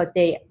rank because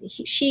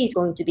she is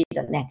going to be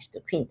the next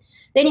queen.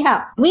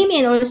 Anyhow,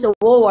 women also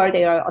wore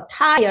their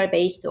attire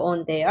based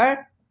on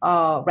their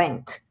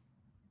rank.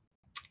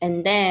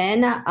 And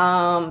then, like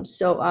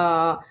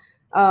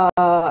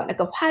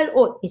a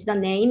활옷 is the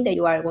name that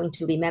you are going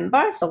to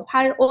remember. So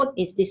활옷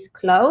is this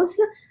clothes,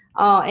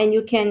 and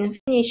you can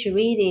finish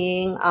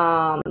reading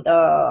the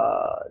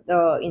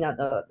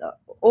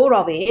all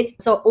of it.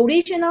 So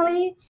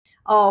originally,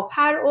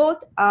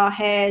 활옷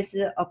has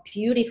a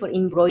beautiful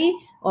embroidery,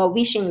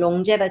 wishing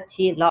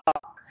longevity, luck,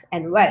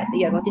 and wealth.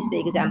 Here, notice the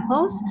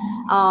examples.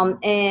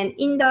 And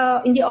in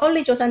the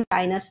early Joseon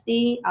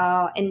dynasty,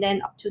 and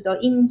then up to the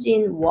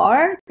Imjin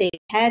War, they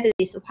had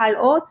this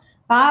활옷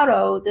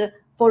borrowed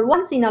for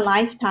once in a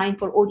lifetime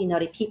for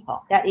ordinary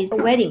people. That is the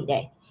wedding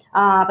day.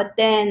 But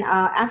then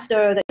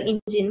after the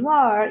Imjin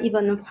War,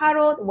 even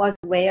활옷 was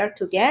rare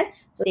to get,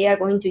 so they are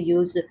going to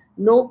use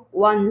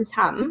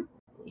녹원삼.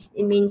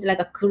 It means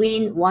like a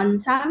green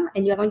원삼,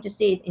 and you're going to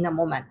see it in a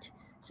moment.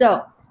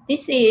 So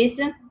this is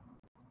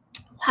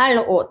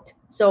활옷.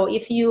 So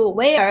if you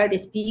wear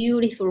this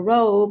beautiful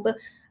robe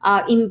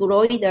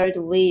embroidered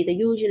with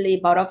usually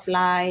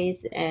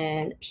butterflies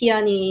and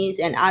peonies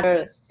and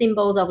other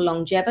symbols of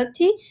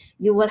longevity,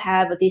 you will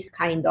have this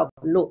kind of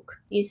look.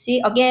 You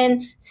see,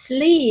 again,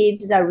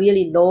 sleeves are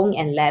really long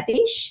and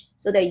lavish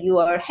so that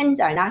your hands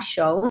are not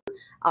shown.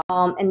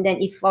 And then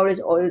it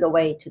falls all the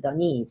way to the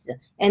knees.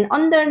 And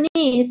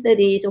underneath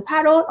this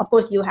활옷, of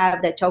course, you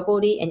have the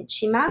저고리 and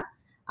치마.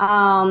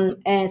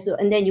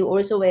 And then you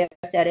also wear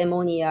a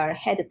ceremonial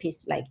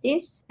headpiece like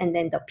this, and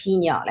then the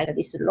piña, like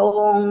this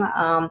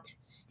long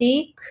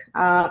stick,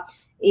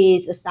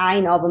 is a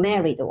sign of a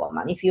married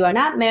woman. If you are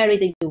not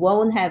married, you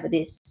won't have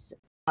this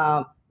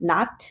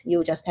knot.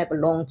 You just have a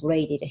long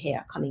braided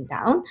hair coming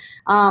down.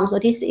 So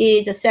this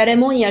is a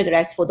ceremonial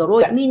dress for the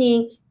royal,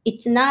 meaning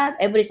it's not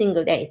every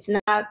single day. It's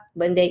not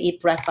when they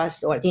eat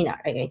breakfast or dinner.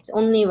 Okay? It's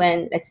only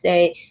when, let's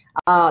say,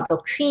 the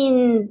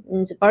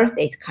queen's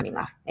birthday is coming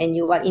up and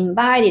you are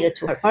invited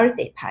to her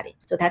birthday party.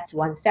 So that's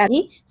one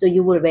ceremony. So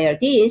you will wear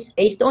this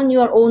based on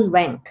your own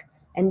rank,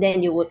 and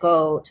then you will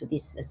go to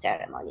this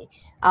ceremony.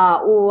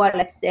 Or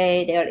let's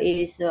say there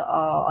is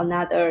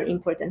another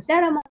important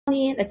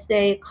ceremony. Let's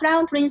say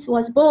crown prince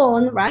was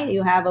born, right?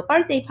 You have a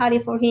birthday party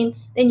for him.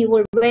 Then you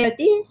will wear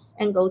this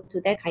and go to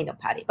that kind of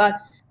party. But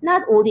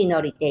not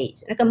ordinary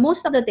days. Like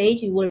most of the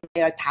days you will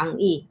wear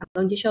당이. I'm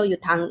going to show you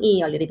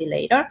당이 a little bit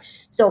later.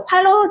 So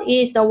활옷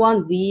is the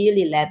one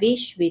really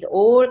lavish with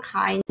all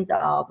kinds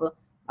of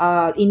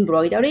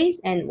embroideries,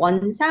 and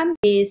원삼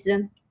is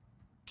a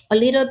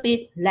little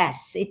bit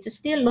less. It's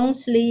still long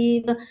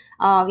sleeve.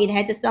 It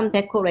has some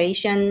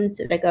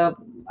decorations like a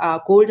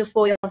gold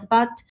foils,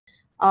 but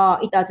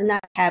it does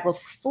not have a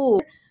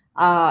full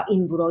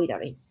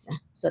embroideries.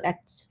 So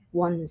that's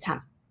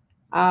원삼.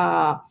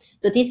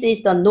 So this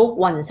is the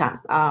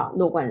녹원삼.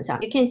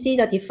 녹원삼. You can see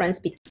the difference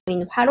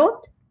between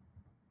활옷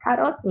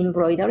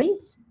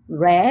embroideries,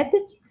 red,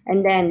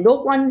 and then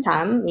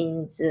녹원삼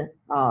means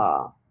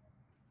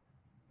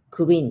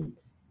green.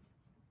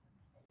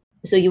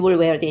 So you will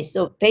wear this.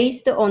 So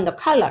based on the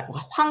color,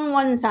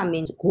 황원삼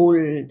means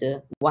gold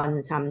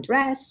원삼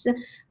dress.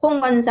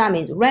 홍원삼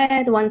means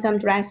red 원삼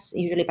dress,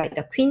 usually by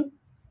the queen.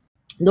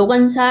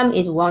 녹원삼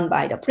is worn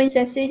by the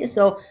princesses.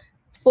 So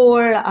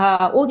for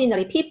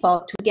ordinary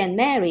people to get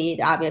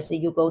married, obviously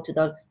you go to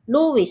the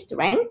lowest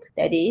rank,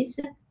 that is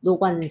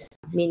녹원삼,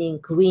 meaning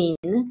green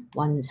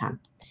원삼.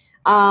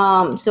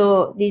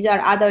 So these are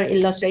other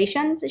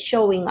illustrations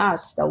showing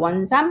us the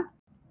원삼.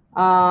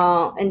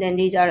 And then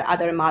these are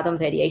other modern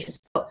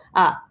variations.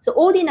 So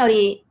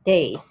ordinary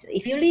days,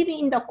 if you live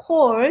in the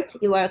court,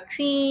 you are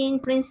queen,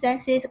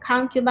 princesses,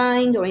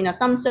 concubines, or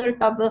some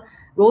sort of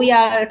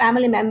royal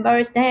family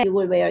members, then you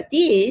will wear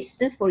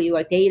this for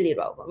your daily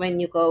robe. When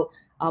you go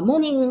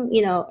morning,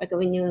 like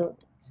when you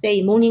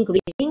say morning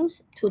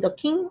greetings to the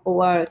king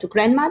or to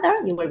grandmother,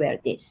 you will wear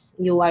this.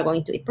 You are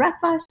going to eat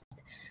breakfast,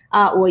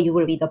 or you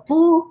will read a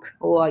book,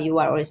 or you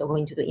are also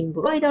going to do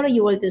embroidery,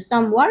 you will do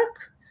some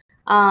work.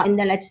 And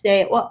then let's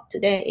say, well,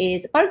 today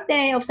is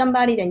birthday of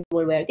somebody, then you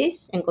will wear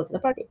this and go to the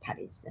birthday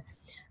parties.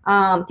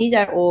 These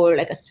are all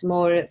like a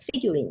small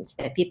figurines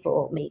that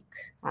people make.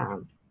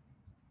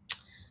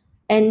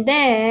 And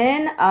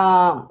then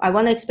I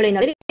want to explain a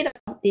little bit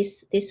about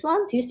this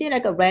one. Do you see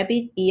like a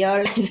rabbit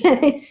ear like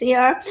this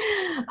here?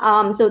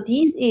 So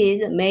this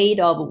is made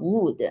of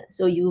wood.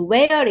 So you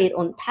wear it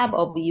on top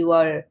of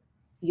your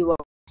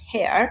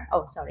hair.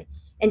 Oh, sorry.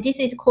 And this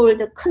is called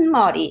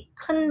큰머리.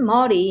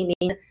 큰머리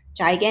means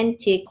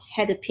gigantic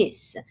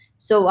headpiece.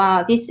 So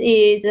this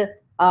is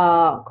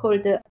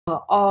called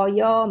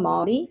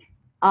어여머리.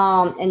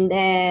 And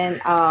then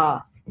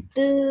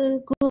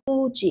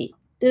뜨구지.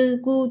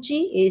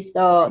 뜨구지 is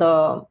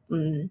the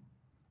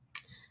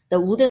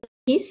wooden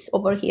piece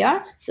over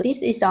here. So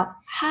this is the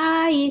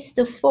highest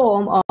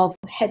form of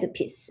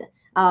headpiece.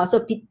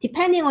 So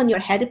depending on your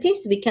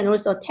headpiece, we can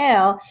also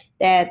tell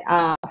that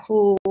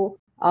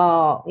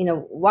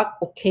what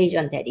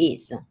occasion that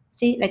is.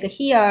 See, like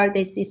here,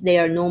 this is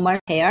their normal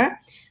hair.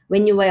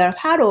 When you wear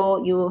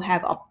haro, you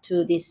have up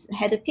to this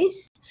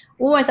headpiece,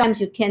 or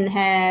sometimes you can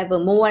have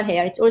more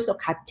hair. It's also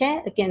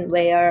kate. You can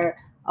wear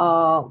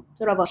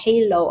sort of a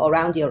halo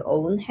around your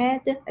own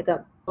head. Like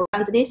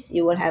around this,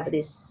 you will have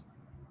this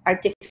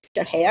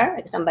artificial hair,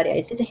 like somebody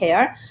else's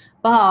hair.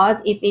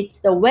 But if it's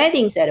the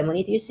wedding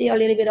ceremony, do you see a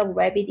little bit of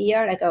rabbit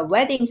ear, like a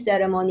wedding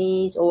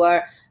ceremonies,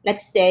 or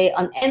let's say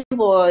an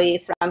envoy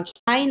from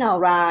China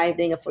arrived,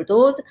 for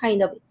those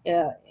kind of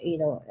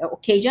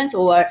occasions,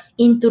 or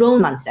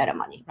enthronement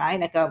ceremony, right?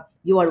 Like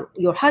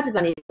your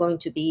husband is going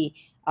to be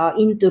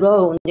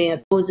enthroned.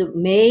 Those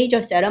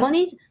major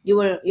ceremonies,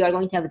 you are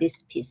going to have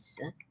this piece,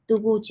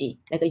 뜨구지.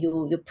 Like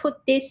you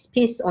put this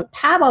piece on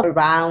top of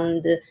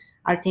round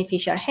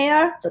artificial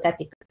hair, so that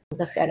becomes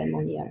the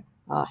ceremonial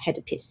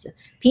headpiece.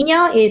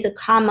 Pinya is a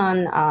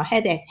common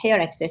hair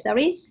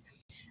accessories.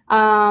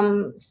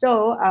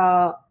 So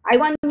I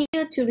want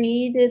you to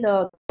read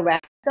the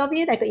rest of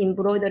it, like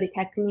embroidery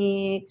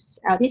techniques.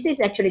 This is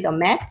actually the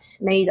mat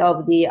made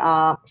of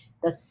the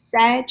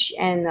sedge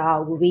and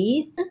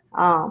reeds,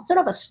 sort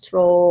of a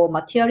straw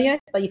material.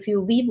 But if you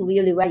weave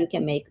really well, you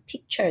can make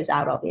pictures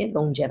out of it,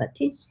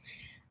 longevities.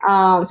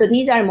 So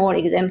these are more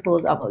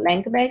examples of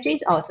rank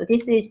badges. So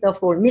this is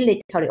for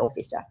military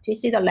officer. Do you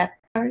see the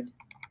leopard?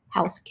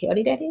 How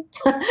scary that is?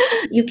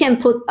 You can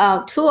put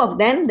 2 of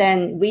them,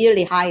 then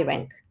really high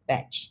rank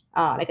badge.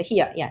 Like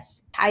here,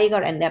 yes,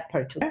 tiger and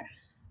leopard together.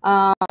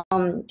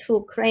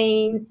 2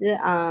 cranes.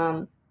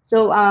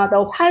 So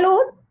the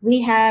halo,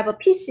 we have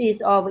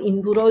pieces of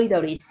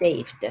embroidery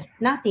saved,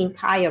 not the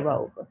entire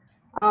robe.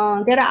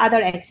 There are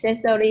other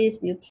accessories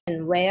you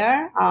can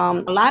wear.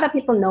 A lot of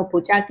people know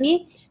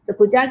bujagi. So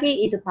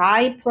bujagi is a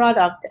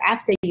byproduct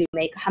after you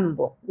make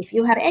hanbok. If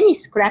you have any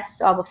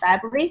scraps of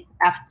fabric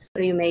after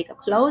you make a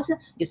clothes,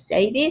 you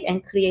save it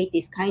and create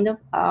this kind of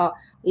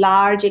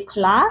large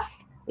cloth.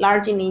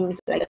 Large means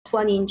like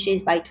 20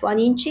 inches by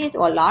 20 inches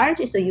or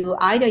large. So you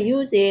either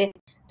use it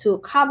to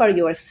cover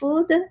your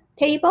food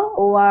table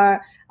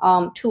or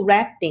to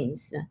wrap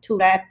things, to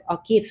wrap a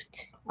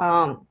gift.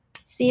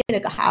 See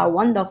like how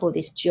wonderful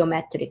this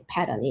geometric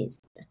pattern is.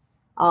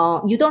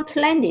 You don't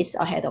plan this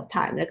ahead of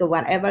time. Like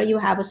whenever you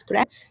have a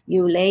scrap,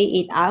 you lay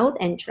it out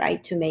and try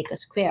to make a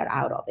square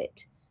out of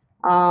it.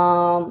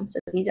 So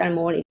these are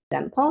more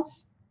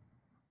examples.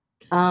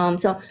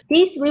 So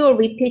this we will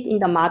repeat in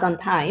the modern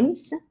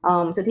times.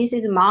 So this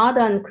is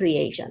modern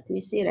creation.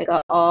 You see like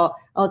a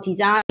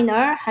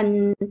designer,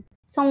 Han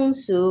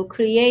Song-soo,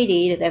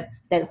 created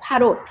that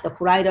haro, the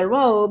bridal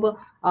robe,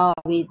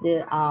 with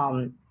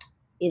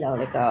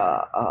like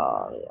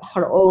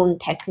her own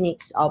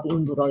techniques of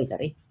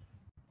embroidery.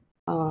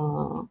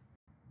 So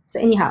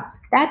anyhow,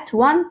 that's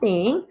one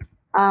thing.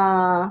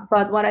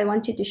 But what I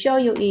wanted to show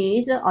you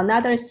is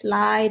another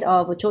slide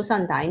of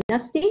Joseon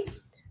Dynasty.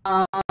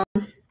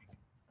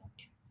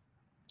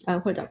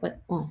 Hold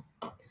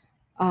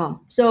on.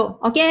 So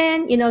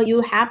again,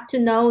 you have to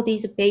know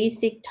these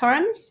basic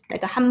terms.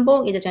 Like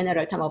hanbok is a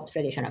general term of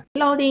traditional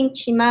clothing.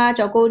 치마,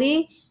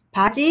 저고리,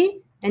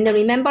 바지. And then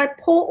remember,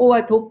 po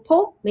or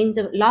도포 means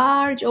a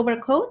large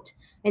overcoat.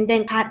 And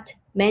then gat,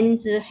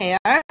 men's hair.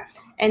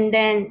 And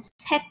then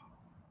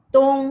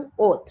색동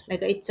옷,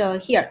 like it's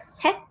here.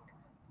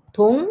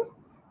 색동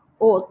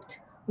옷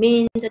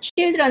means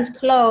children's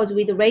clothes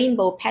with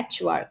rainbow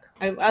patchwork.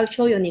 I'll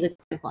show you an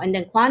example. And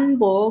then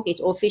관복 is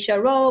official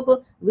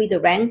robe with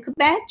rank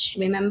badge,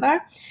 remember?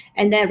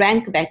 And then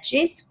rank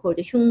badges called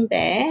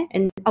흉배.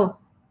 And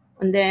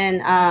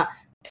then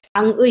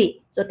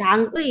당의. So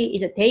당의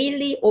is a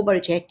daily over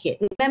jacket.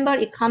 Remember,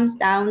 it comes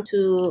down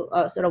to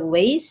sort of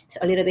waist,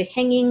 a little bit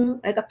hanging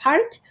like a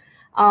part.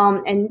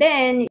 And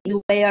then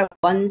you wear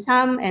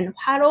원삼 and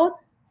화롯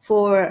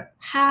for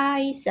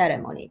high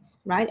ceremonies,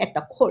 right, at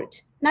the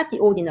court. not the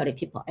ordinary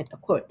people at the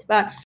court,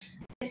 but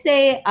let's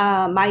say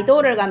my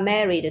daughter got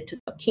married to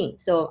the king.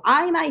 So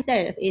I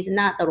myself is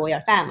not the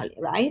royal family,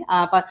 right?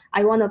 But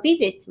I want to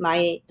visit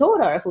my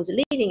daughter who's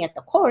living at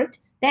the court.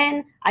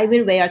 Then I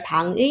will wear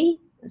당의,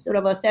 sort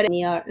of a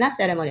ceremonial, not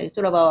ceremonial,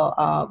 sort of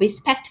a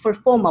respectful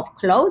form of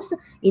clothes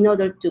in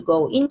order to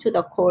go into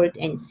the court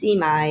and see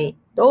my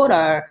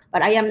daughter.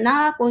 But I am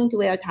not going to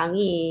wear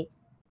당의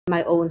in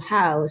my own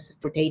house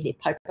for daily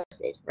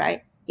purposes,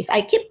 right? If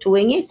I keep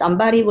doing it,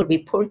 somebody will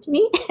report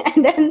me,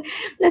 and then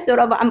that's sort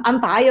of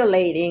I'm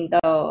violating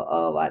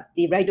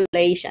the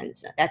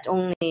regulations. That's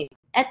only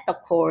at the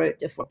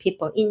court for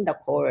people in the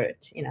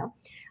court, you know.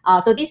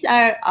 So these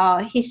are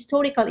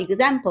historical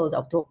examples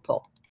of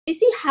dopo. You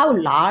see how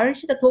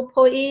large the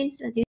dopo is?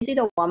 Do you see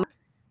the woman?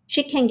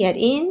 She can get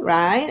in,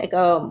 right? Like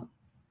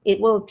it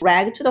will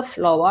drag to the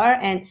floor,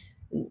 and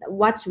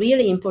what's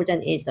really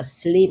important is the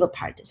sleeve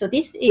part. So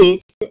this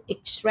is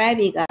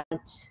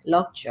extravagant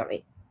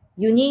luxury.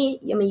 You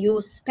need, I mean,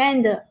 you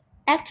spend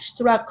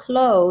extra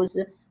clothes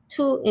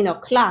to, you know,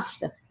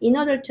 cloth in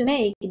order to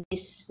make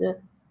this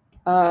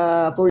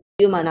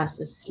voluminous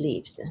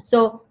sleeves.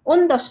 So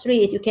on the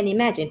street, you can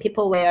imagine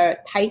people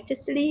wear tight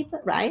sleeve,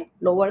 right?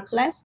 Lower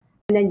class.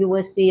 And then you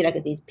will see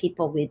like these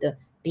people with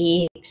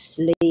big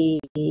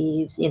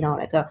sleeves, you know,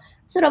 like a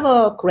sort of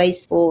a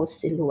graceful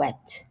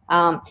silhouette.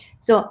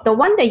 So the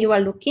one that you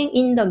are looking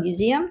in the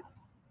museum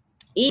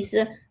is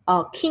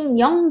King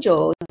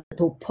Yeongjo's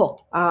dopo.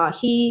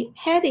 He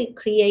had it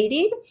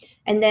created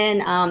and then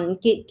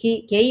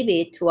gave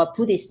it to a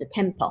Buddhist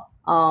temple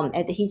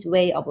as his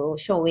way of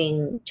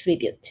showing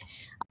tribute.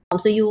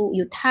 So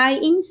you tie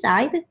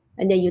inside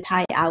and then you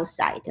tie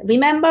outside.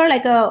 Remember,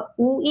 like a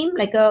uim,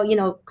 like a, you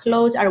know,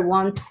 clothes are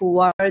worn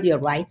toward your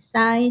right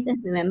side.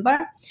 Remember,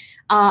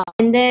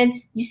 and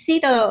then you see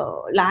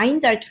the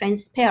lines are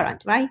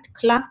transparent, right?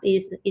 Cloth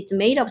it's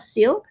made of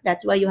silk.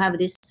 That's why you have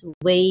this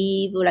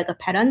wave like a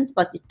patterns,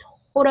 but it's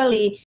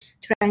totally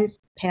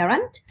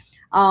transparent.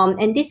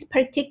 And this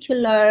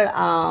particular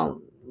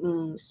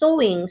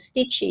sewing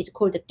stitch is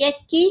called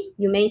gekki.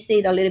 You may see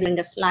it a little bit in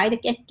the slide,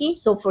 gekki.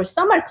 So for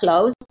summer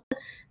clothes,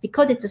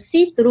 because it's a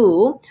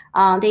see-through,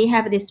 they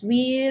have this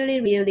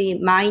really, really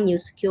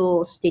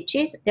minuscule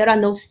stitches. There are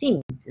no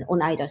seams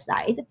on either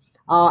side.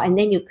 And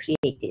then you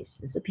create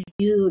this. It's a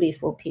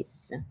beautiful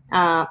piece.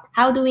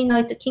 How do we know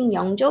it's King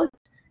Yeongjo?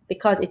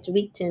 Because it's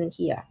written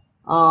here.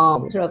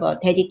 Sort of a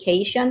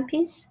dedication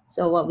piece.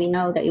 So we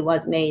know that it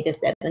was made in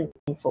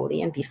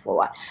 1740 and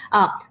before.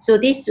 So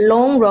this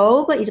long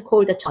robe is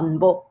called the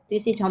jeonbok. Do you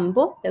see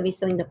jeonbok that we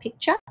saw in the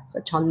picture? So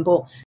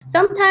jeonbok.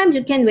 Sometimes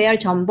you can wear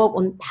jeonbok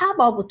on top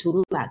of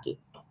두루마기.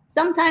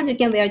 Sometimes you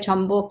can wear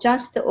jeonbok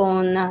just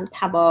on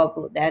top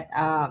of that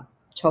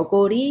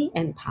저고리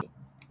and 방.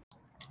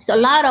 So a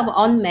lot of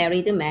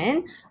unmarried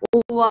men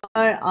or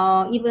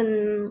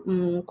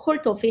even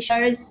court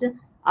officials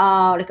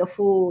like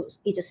who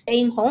is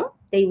staying home,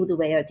 they would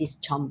wear this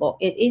jeonbok.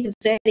 It is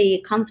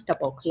very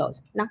comfortable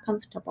clothes. Not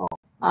comfortable.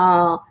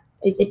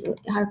 It's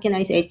how can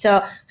I say? It's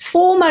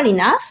formal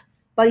enough,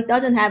 but it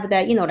doesn't have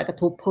that, you know, like a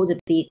dopo's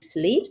big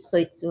sleeves. So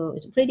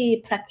it's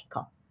pretty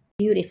practical.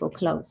 Beautiful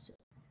clothes.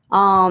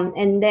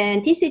 And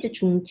then this is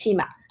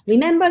중치마.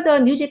 Remember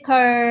the musical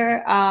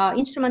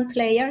instrument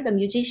player, the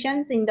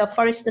musicians in the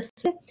first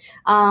scene?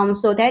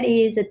 So that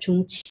is a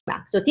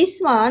중치마. So this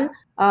one,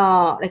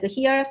 like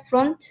here,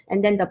 front,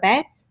 and then the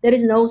back, there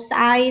is no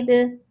side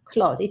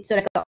close. It's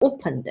like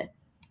opened. It's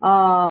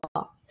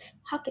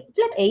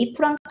like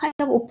apron kind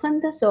of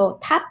opened. So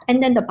top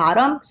and then the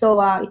bottom. So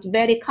it's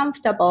very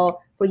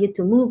comfortable for you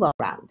to move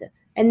around.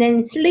 And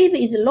then sleeve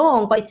is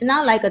long, but it's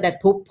not like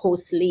that dopo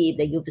sleeve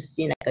that you've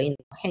seen like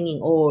hanging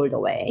all the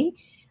way.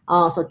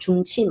 So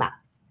중치막.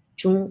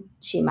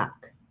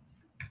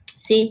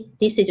 See,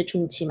 this is a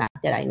중치막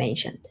that I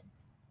mentioned.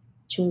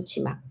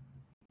 중치막.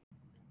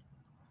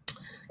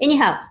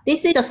 Anyhow,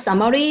 this is a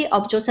summary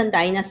of Joseon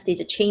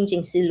Dynasty's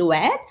changing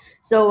silhouette.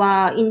 So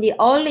in the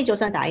early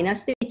Joseon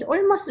Dynasty, it's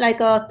almost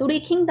like a Three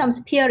Kingdoms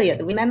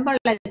period. Remember,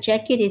 like the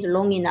jacket is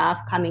long enough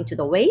coming to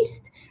the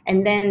waist,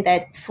 and then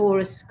that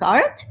full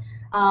skirt.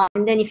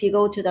 And then if you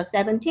go to the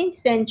 17th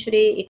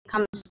century, it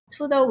comes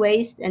to the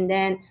waist, and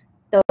then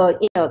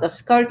the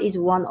skirt is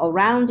worn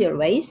around your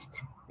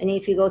waist. And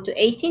if you go to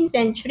 18th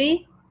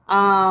century,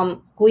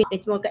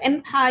 it's more like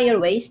empire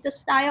waist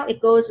style. It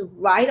goes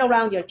right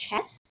around your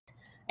chest,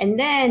 and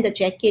then the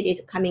jacket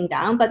is coming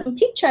down. But in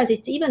pictures,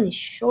 it's even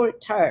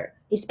shorter,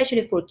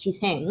 especially for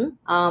기생.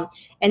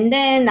 And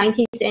then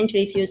 19th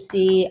century, if you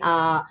see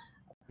black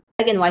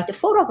and white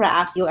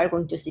photographs, you are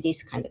going to see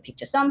this kind of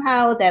picture.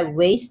 Somehow the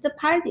waist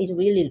part is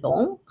really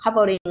long,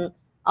 covering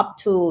up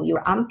to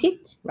your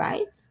armpit,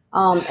 right?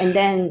 And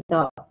then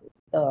the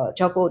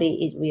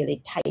jogori is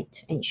really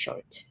tight and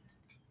short.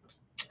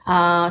 So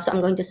I'm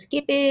going to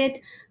skip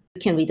it.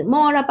 You can read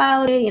more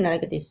about it. You know,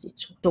 like this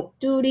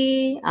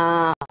dokduri.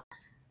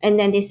 And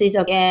then this is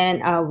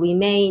again a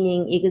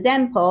remaining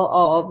example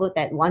of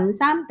that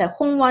wonsam, the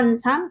hong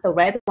wonsam, the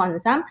red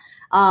wonsam.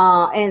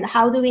 And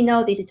how do we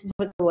know this is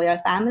for the royal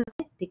family?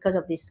 Because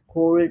of this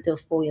gold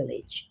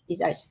foliage.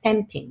 These are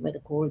stamping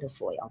with gold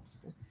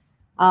foils.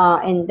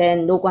 And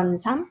then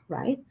nogwansam,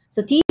 right?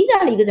 So these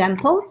are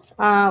examples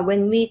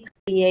when we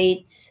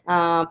create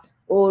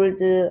old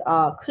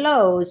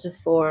clothes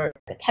for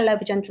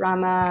television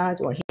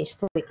dramas or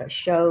historical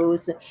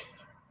shows.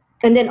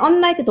 And then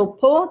unlike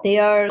Dopo,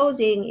 their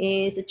clothing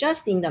is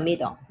just in the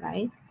middle,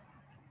 right?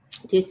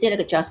 Do you see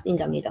like just in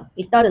the middle?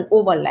 It doesn't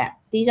overlap.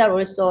 These are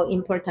also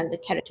important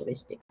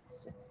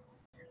characteristics.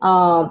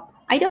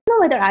 I don't know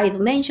whether I've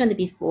mentioned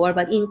before,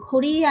 but in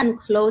Korean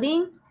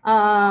clothing,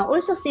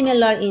 also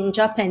similar in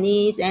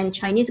Japanese and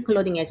Chinese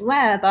clothing as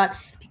well, but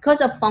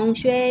because of feng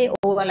shui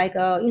or like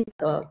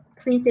the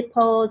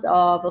principles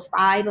of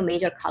 5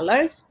 major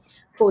colors,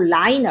 for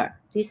liner,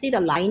 do you see the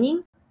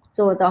lining?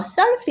 So the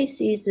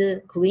surface is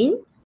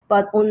green,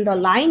 but on the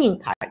lining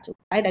part,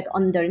 right, like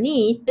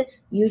underneath,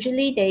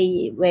 usually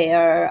they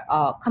wear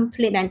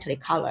complementary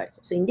colors.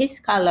 So in these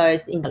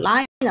colors, in the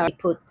liner, we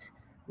put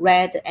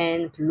red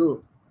and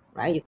blue,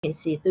 right? You can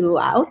see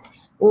throughout.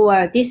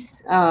 Or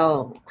this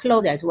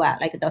clothes as well,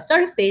 like the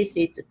surface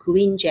is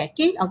green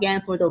jacket,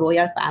 again for the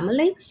royal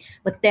family,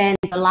 but then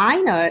the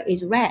liner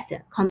is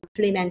red,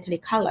 complementary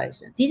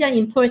colors. These are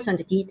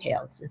important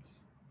details.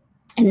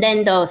 And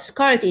then the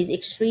skirt is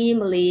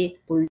extremely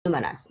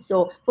voluminous.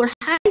 So for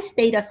high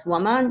status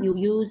woman, you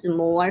use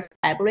more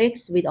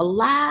fabrics with a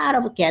lot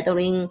of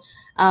gathering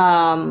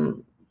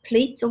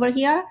pleats over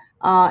here.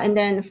 And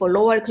then for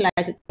lower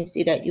class, you can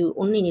see that you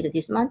only need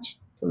this much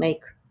to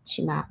make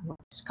chima or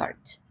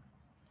skirt.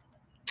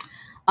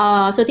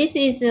 So this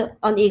is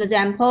an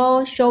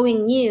example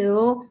showing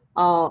you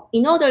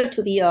in order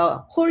to be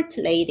a court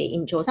lady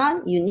in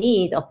Joseon, you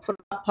need a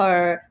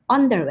proper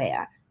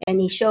underwear. And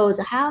it shows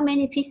how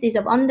many pieces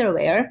of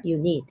underwear you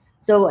need.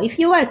 So if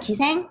you are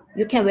giseng,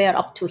 you can wear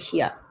up to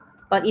here.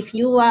 But if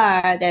you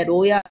are the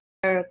royal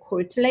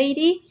court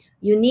lady,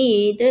 you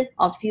need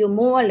a few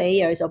more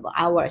layers of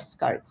our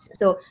skirts.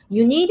 So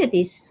you need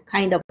this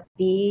kind of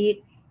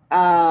big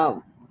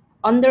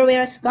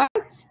underwear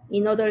skirts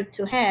in order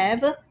to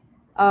have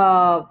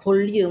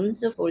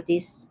volumes for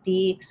this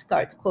big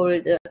skirt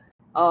called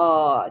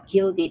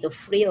gilded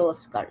frill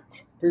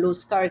skirt, blue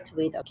skirt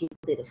with a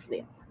gilded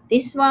frill.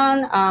 This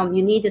one,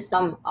 you need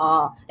some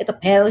like a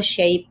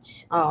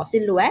bell-shaped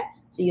silhouette.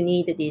 So you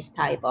need this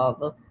type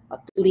of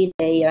 3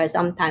 layer,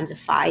 sometimes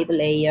 5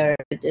 layered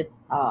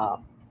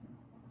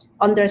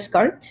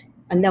underskirt,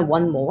 and then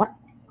one more.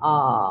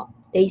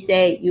 They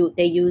say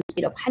they use a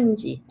bit of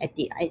hanji at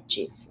the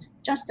edges,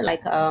 just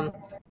like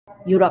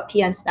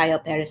European style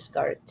bell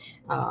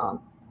skirt,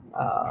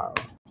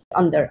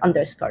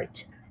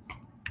 underskirt.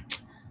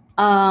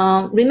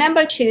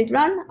 Remember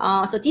children,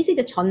 so this is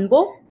the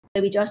jeonbok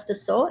that we just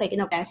saw, like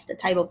best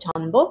type of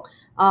jeonbok.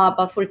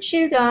 But for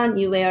children,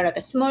 you wear like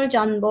a small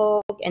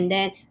jeonbok, and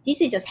then this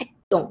is a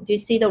sekdong. Do you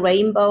see the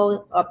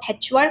rainbow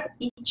patchwork?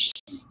 Each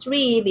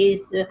strip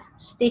is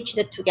stitched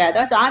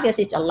together, so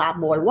obviously it's a lot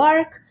more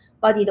work,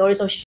 but it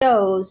also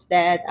shows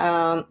that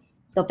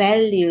the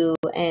value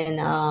and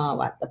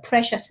the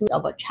preciousness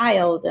of a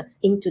child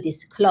into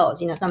this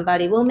clothes.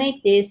 Somebody will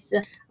make this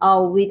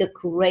with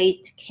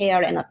great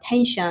care and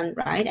attention,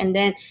 right? And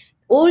then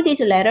all these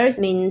letters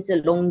means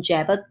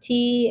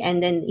longevity,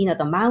 and then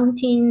the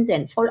mountains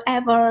and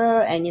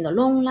forever, and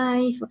long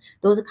life.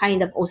 Those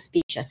kind of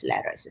auspicious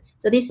letters.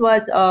 So this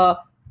was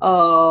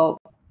a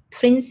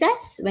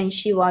princess when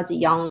she was a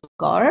young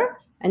girl,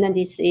 and then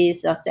this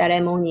is a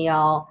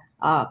ceremonial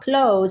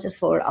clothes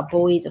for a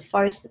boy's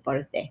first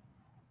birthday.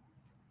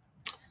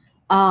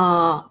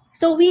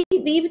 So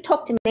we've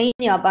talked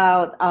mainly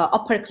about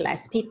upper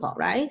class people,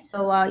 right?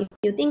 So if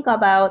you think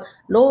about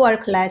lower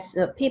class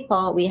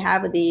people, we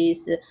have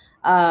these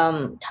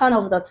turn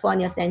of the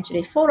 20th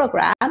century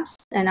photographs,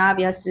 and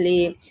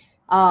obviously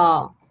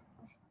a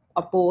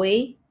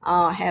boy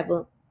have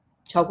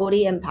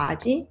jogori and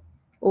baji.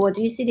 Or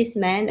do you see this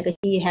man? Like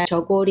he has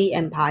jogori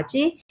and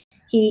baji.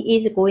 He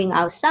is going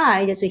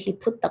outside, so he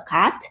put the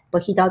gat,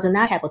 but he does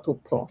not have a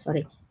dopo.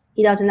 Sorry,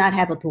 he does not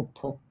have a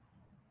dopo.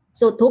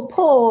 So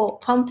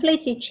dopo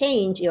completely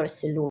change your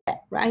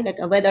silhouette, right? Like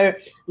whether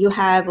you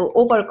have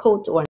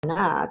overcoat or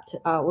not,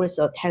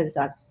 also tells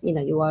us,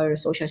 your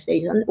social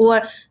status.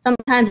 Or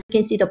sometimes you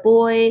can see the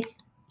boy,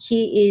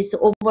 he is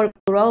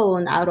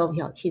overgrown out of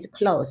his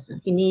clothes.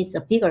 He needs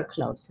a bigger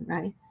clothes,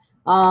 right?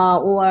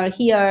 Or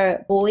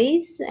here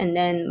boys, and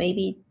then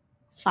maybe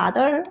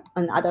father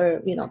and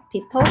other,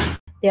 people,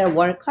 they're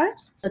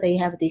workers, so they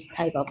have this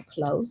type of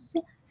clothes.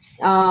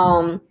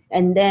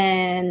 And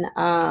then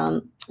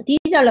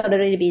these are a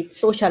little bit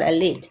social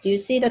elite. Do you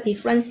see the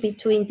difference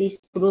between this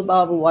group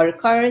of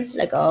workers,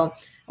 like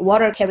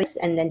water carriers,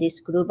 and then this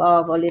group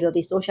of a little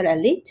bit social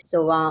elite?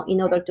 So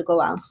in order to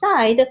go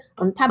outside,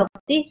 on top of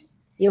this,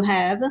 you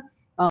have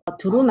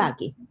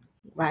durumagi,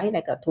 right?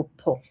 Like a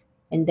dopo,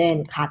 and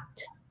then gat.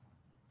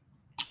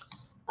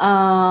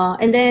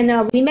 And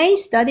then we may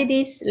study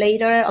this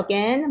later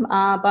again,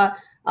 but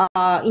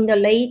in the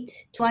late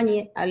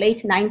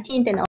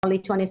 19th and early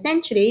 20th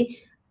century,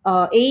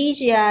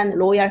 Asian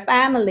royal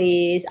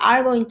families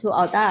are going to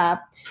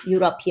adopt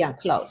European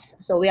clothes.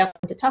 So we are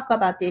going to talk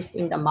about this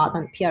in the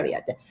modern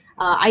period.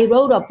 I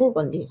wrote a book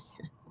on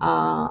this.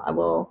 I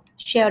will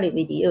share it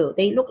with you.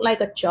 They look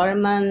like a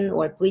German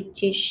or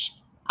British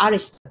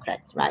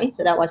aristocrats, right?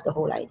 So that was the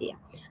whole idea.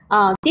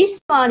 This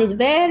one is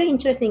very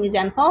interesting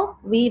example.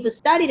 We've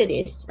studied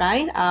this,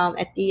 right,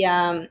 at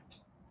the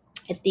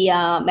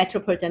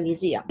Metropolitan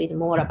Museum. Read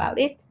more about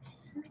it.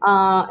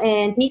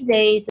 And these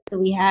days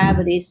we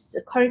have this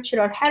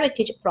cultural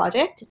heritage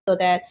project, so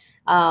that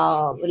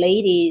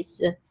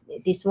ladies,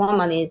 this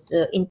woman is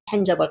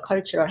intangible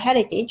cultural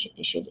heritage.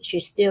 She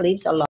still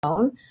lives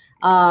alone.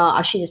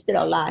 She's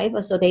still alive,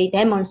 so they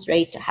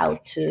demonstrate how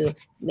to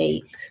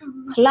make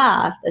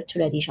cloth the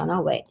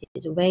traditional way.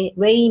 It's a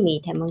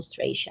Reimi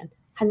demonstration.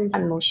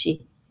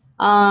 한산모씨.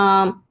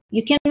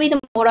 You can read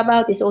more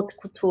about this haute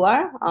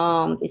couture.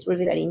 It's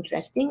really very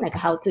interesting, like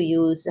how to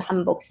use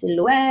hanbok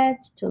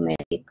silhouettes to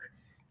make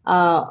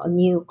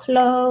new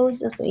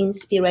clothes, so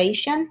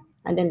inspiration,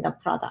 and then the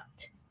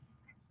product.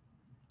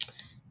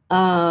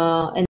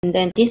 And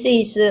then this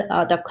is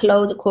the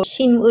clothes called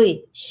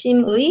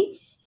Shimui,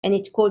 and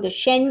it's called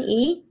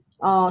Shenyi.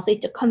 So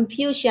it's a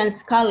Confucian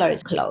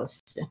scholar's clothes.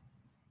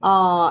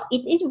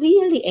 It is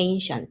really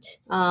ancient.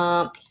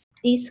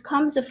 This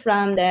comes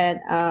from the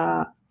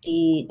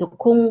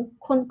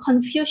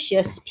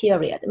Confucius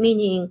period,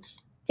 meaning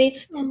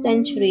 5th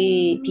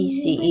century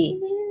BCE.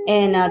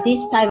 And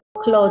this type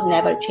of clothes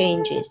never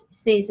changes.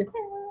 This is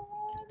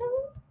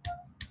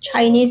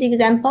Chinese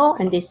example,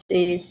 and this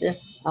is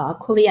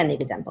Korean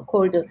example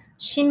called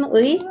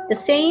Shimui, the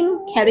same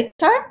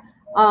character,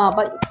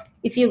 but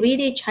if you read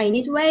it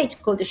Chinese way, it's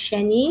called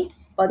Sheni,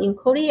 but in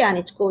Korean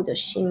it's called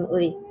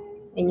Shimui,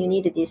 and you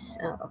need this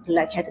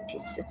black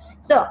headpiece.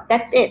 So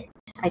that's it,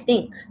 I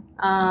think.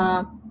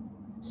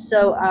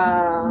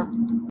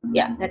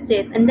 Yeah, that's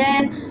it. And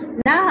then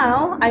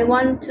now I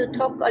want to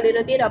talk a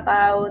little bit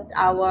about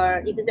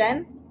our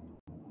exam.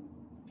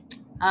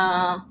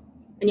 And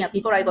yeah,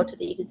 before I go to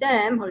the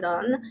exam, hold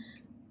on.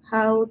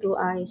 How do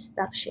I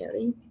stop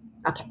sharing?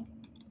 Okay,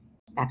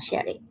 stop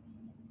sharing.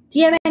 Do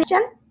you have any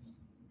question?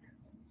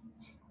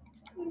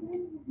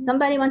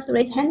 Somebody wants to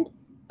raise hand?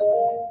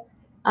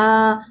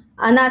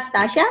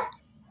 Anastasia?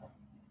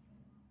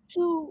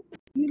 So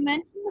you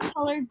mentioned the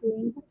color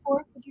green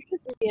before. Could you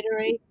just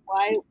reiterate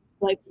why,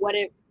 like what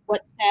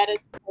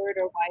status for it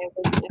or why it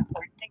was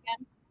important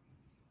again?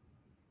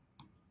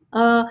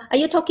 Are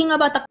you talking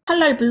about the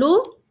color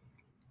blue?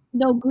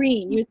 No,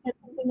 green. You said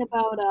something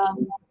about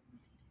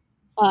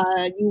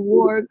you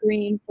wore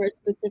green for a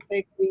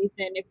specific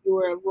reason if you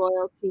were a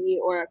royalty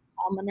or a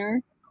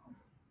commoner.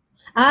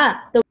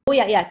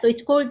 Yeah. So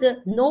it's called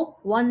the no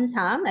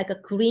wonsam, like a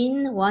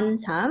green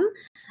wonsam.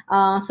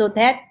 So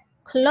that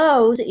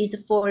clothes is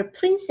for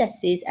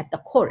princesses at the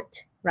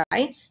court,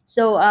 right?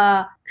 So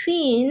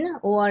queen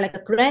or like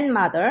a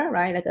grandmother,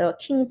 right? Like a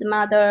king's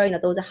mother,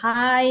 those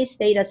high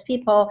status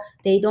people,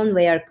 they don't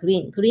wear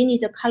green. Green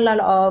is a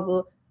color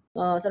of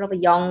sort of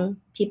young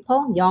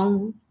people,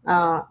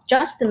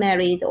 just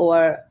married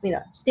or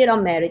still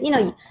unmarried.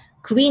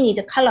 Green is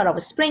a color of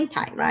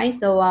springtime, right?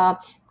 So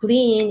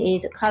green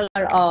is a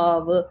color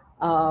of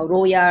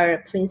royal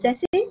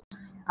princesses.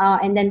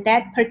 And then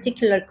that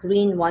particular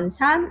green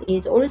wonsam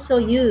is also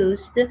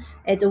used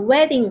as a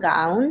wedding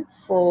gown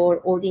for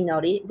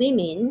ordinary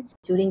women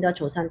during the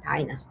Joseon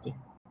dynasty.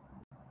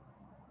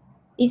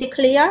 Is it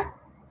clear,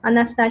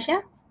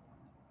 Anastasia?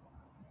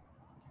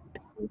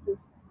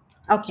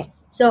 Okay,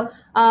 so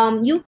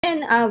you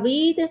can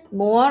read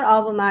more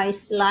of my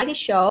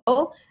slideshow,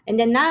 and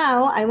then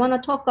now I want to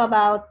talk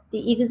about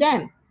the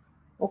exam,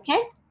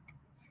 okay?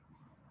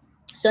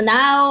 So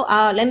now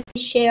let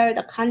me share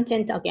the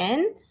content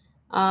again.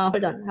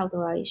 Hold on, how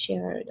do I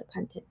share the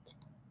content?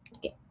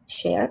 Okay,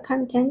 share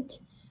content,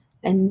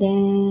 and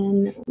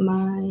then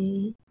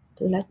my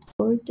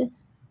Blackboard.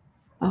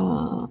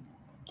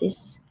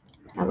 This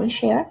I will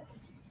share.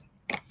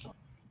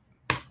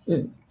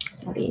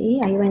 Sorry,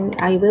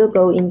 I will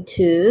go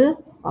into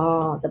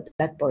the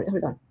Blackboard.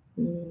 Hold on.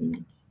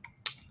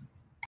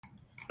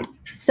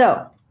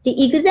 So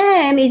the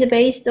exam is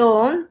based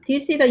on. Do you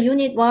see the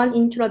Unit 1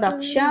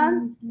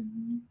 introduction?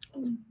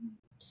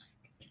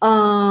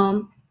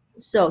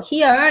 So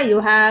here you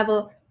have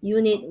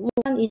Unit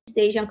 1 East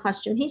Asian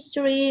costume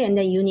history, and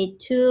then Unit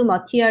 2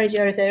 materials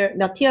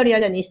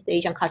and East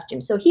Asian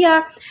costume. So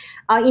here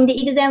in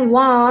the exam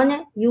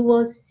 1, you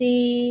will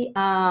see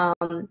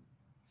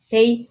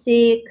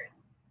basic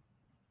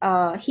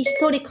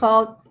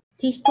historical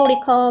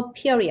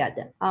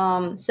period.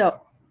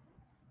 So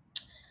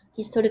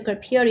historical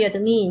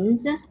period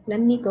means, let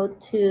me go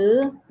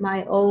to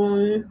my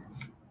own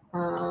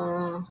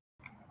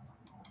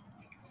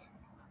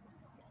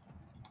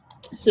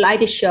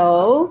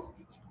slideshow,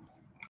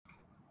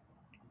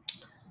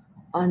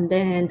 and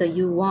then the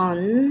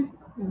U1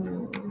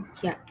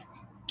 here.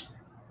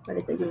 What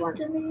is the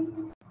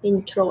U1?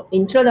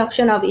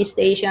 introduction of East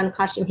Asian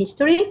costume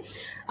history.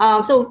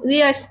 So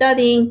we are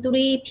studying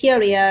three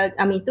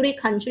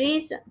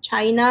countries: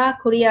 China,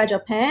 Korea,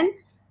 Japan.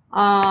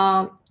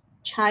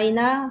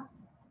 China,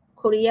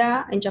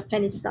 Korea, and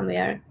Japan is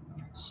somewhere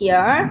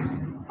here.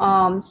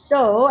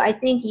 So I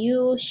think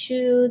you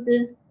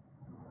should.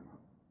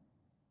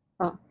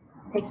 Oh,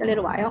 takes a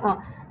little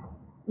while.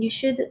 You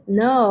should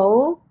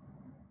know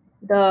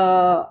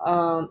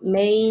the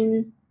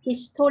main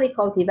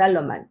historical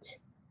development.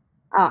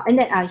 And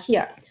then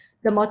here,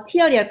 the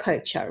material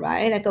culture,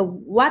 right? Like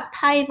what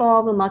type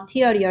of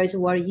materials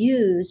were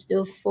used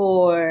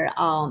for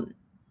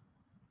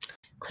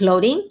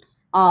clothing.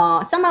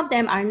 Some of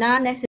them are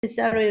not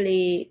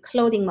necessarily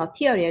clothing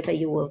materials that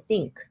you will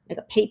think, like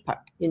a paper.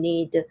 You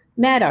need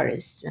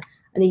metals,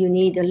 and you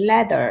need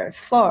leather,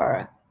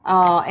 fur.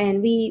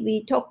 And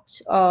we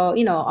talked,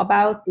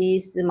 about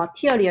these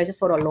materials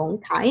for a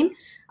long time,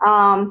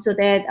 so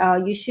that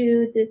you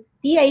should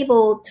be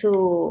able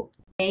to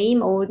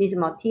name all these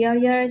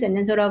materials and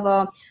then sort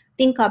of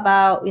think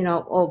about,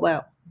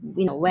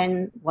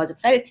 when was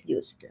felt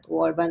used,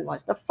 or when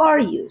was the fur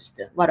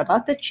used? What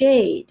about the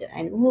jade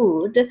and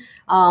wood,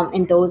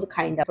 and those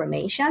kind of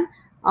information.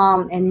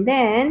 And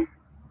then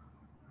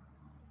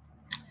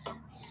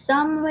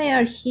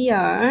somewhere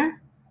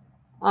here,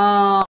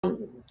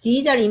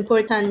 these are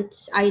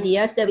important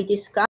ideas that we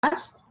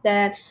discussed,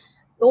 that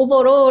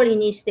overall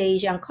in East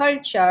Asian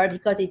culture,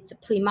 because it's a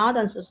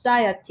pre-modern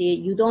society,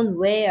 you don't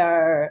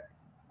wear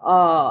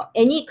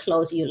any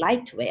clothes you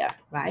like to wear,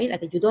 right?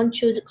 Like you don't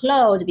choose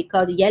clothes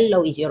because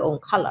yellow is your own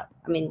color.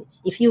 I mean,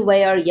 if you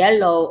wear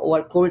yellow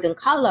or golden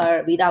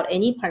color without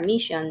any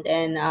permission,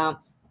 then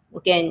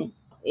again,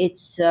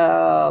 it's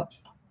a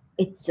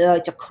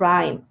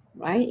crime,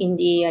 right? In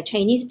the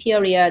Chinese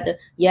period,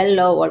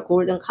 yellow or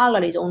golden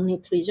color is only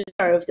preserved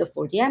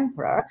for the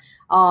emperor.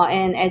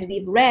 And as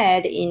we've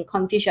read in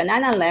Confucian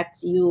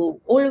Analects, you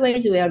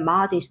always wear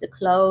modest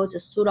clothes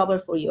suitable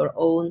for your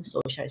own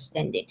social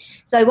standing.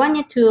 So I want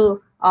you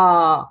to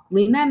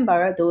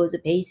remember those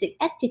basic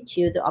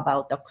attitudes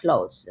about the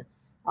clothes.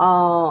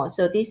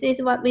 So this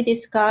is what we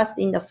discussed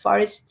in the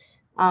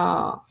first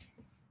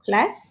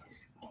class.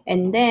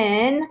 And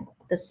then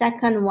the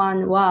second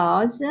one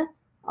was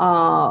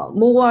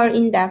more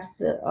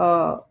in-depth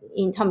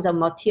in terms of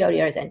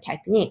materials and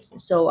techniques.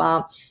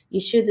 So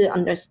you should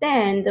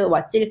understand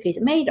what silk is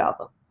made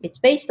of. It's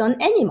based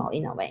on animal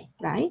in a way,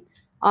 right?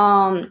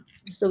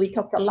 So we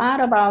talked a lot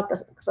about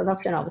the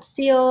production of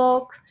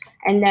silk,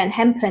 and then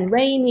hemp and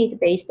raimi is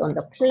based on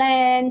the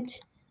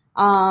plant.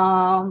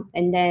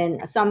 And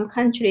then some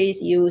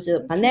countries use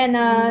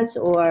bananas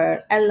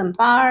or alum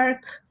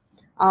bark.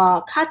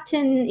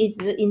 Cotton is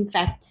in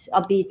fact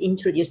a bit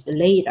introduced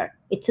later.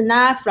 It's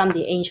not from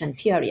the ancient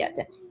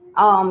period.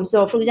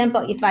 So for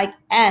example, if I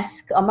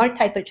ask a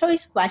multiple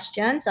choice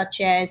question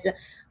such as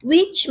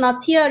which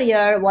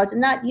material was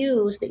not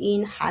used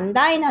in Han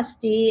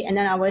Dynasty, and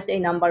then I will say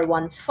number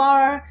 1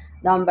 fur,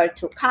 number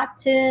 2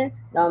 cotton,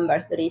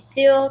 number 3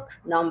 silk,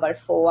 number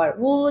 4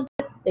 wood,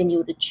 then you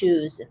would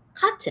choose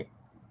cotton,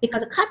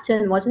 because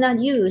cotton was not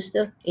used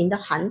in the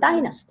Han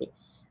Dynasty.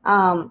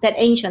 That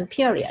ancient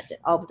period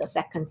of the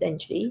 2nd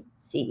century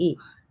CE.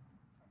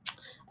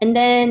 And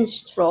then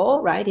straw,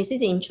 right? This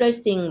is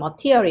interesting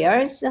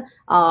materials.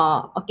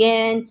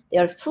 Again,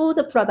 their food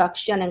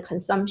production and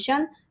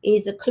consumption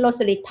is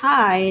closely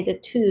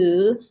tied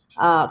to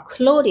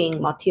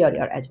clothing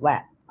material as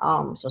well.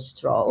 So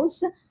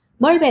straws,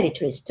 mulberry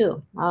trees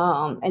too.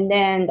 And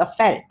then the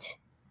felt.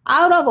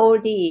 Out of all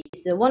these,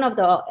 one of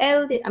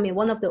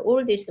the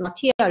oldest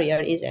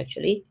material is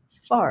actually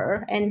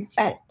fur and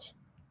felt,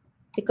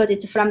 because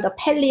it's from the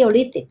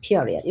Paleolithic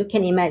period. You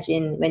can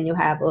imagine when you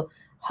have a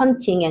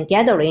hunting and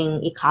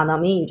gathering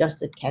economy, you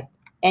just get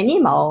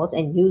animals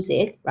and use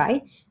it,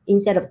 right?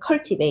 Instead of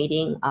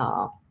cultivating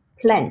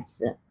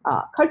plants.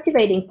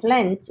 Cultivating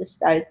plants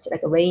starts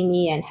like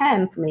raimi and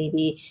hemp,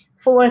 maybe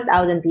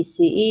 4000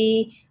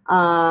 BCE.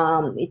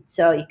 It's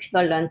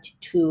equivalent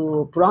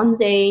to Bronze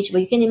Age,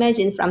 but you can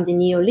imagine from the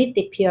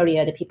Neolithic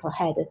period, people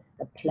had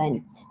the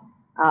plants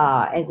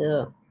as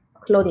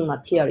clothing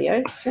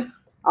materials.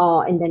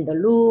 And then the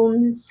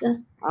looms,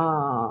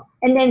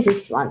 and then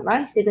this one,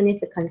 right?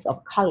 Significance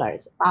of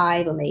colors,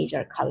 5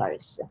 major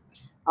colors.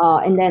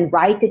 And then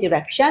right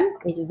direction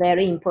is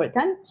very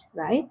important,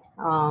 right?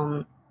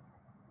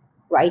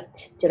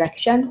 Right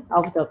direction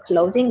of the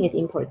clothing is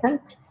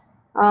important.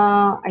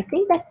 I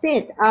think that's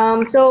it.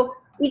 So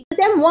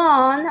exam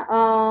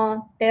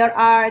 1, there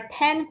are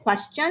 10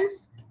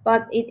 questions,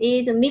 but it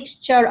is a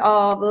mixture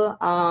of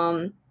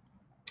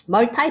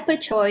multiple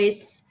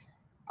choice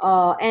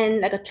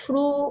and like a true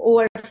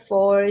or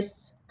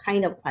false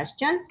kind of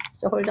questions.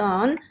 So hold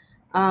on.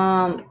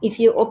 If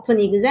you open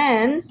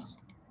exams,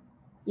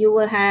 you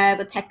will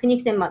have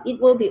techniques and it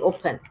will be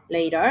open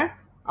later.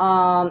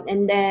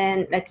 And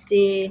then let's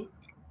see,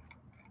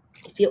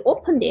 if you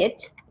opened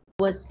it, it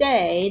will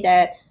say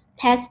that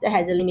test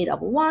has a limit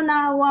of 1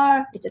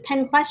 hour. It's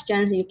 10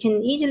 questions. You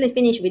can easily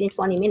finish within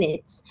 20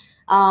 minutes.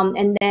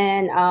 And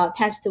then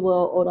test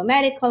will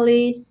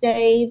automatically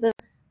save.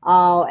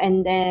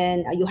 And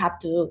then you have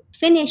to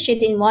finish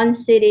it in one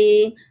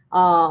sitting.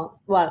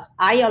 Well,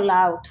 I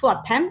allow 2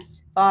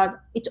 attempts, but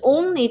it's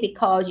only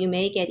because you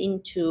may get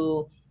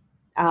into,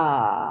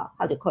 how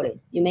do you call it?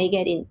 You may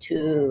get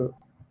into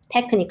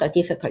technical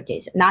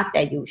difficulties, not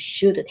that you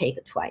should take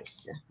it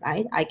twice,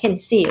 right? I can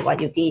see what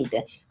you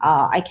did.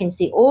 I can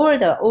see all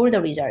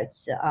the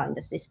results in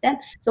the system.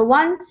 So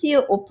once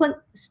you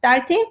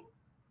start it,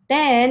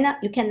 then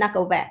you cannot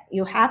go back.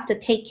 You have to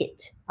take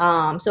it.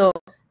 So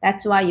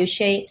that's why you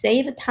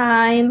save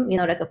time,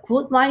 like a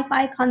good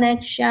Wi-Fi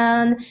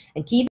connection,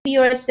 and give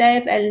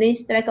yourself at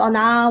least like an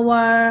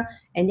hour,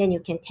 and then you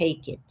can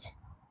take it.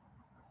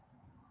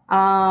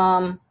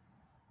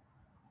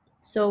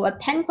 So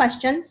 10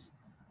 questions,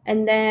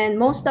 and then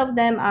most of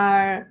them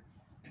are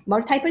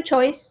multiple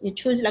choice. You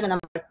choose like a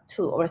number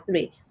 2 or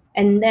 3.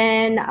 And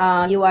then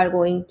you are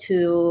going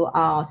to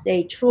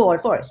say true or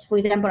false. For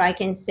example, I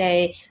can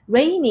say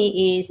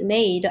Raimi is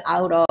made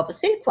out of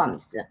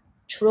silkworms.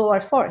 True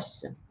or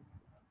false?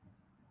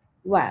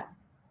 Well,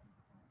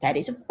 that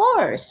is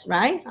false,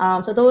 right?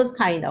 So those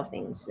kind of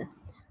things. So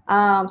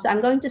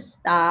I'm going to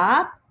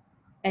stop,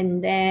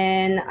 and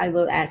then I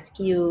will ask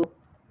you.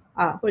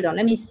 Hold on,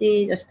 let me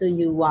see. Just do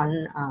you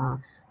one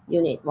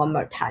unit one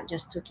more time,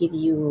 just to give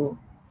you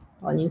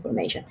on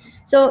information.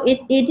 So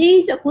it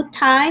is a good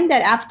time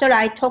that after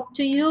I talk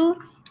to you,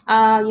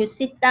 you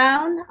sit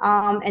down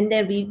and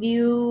then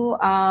review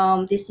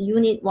this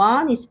unit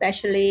 1,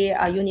 especially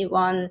unit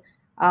 1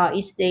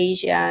 East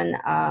Asian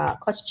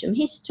costume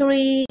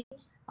history,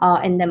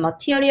 and then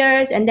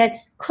materials, and then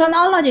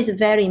chronology is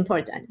very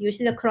important. You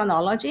see the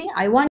chronology.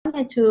 I want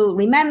you to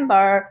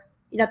remember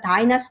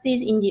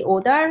dynasties in the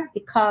order,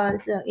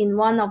 because in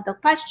one of the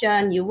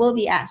questions you will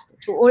be asked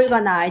to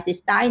organize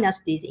these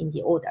dynasties in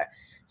the order.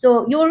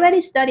 So you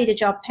already studied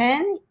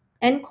Japan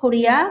and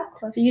Korea,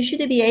 so you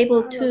should be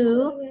able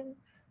to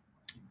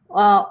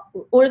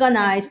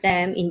organize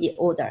them in the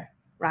order,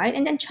 right?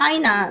 And then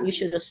China, you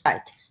should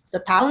start. So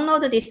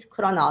download this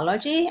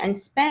chronology and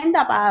spend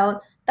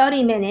about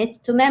 30 minutes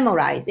to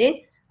memorize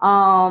it.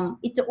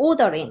 It's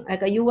ordering,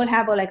 like you will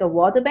have like a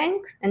word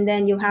bank, and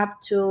then you have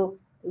to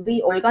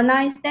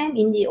reorganize them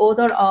in the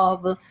order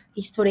of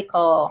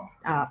historical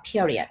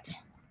period.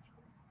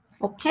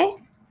 Okay,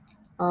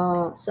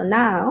 so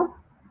now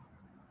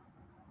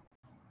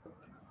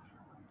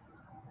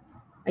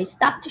I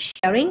stopped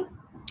sharing.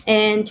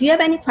 And do you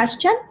have any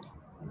question?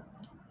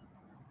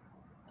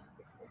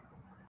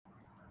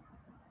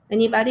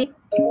 Anybody?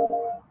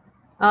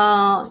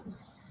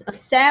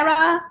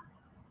 Sarah?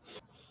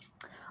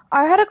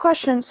 I had a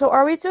question. So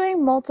are we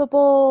doing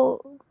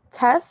multiple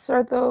tests, or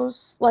are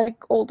those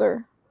like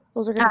older?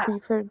 Those are going to be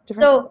for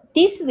different. So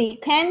this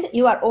weekend,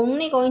 you are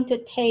only going to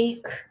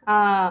take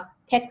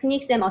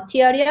techniques and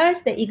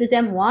materials, the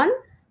exam 1.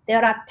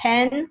 There are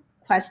 10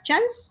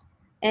 questions.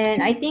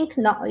 And I think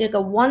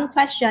one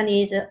question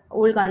is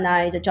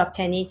organize a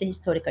Japanese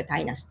historical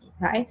dynasty,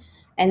 right?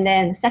 And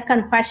then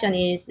second question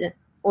is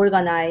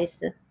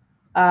organize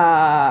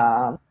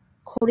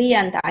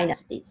Korean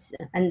dynasties.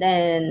 And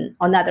then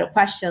another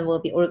question will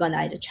be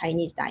organize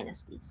Chinese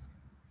dynasties.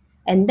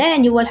 And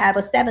then you will have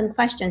 7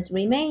 questions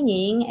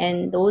remaining,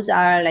 and those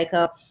are like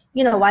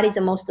what is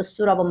the most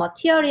suitable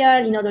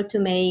material in order to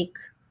make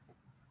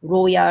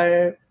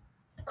royal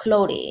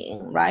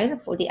clothing, right,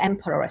 for the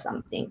emperor or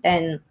something.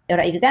 Then there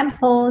are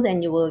examples,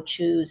 and you will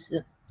choose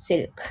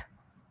silk.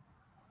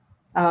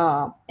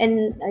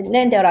 And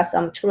then there are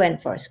some true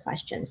and false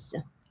questions.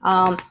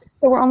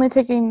 So we're only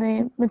taking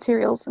the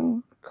materials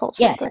and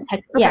culture. Yes, thing.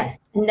 Okay.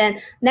 yes. And then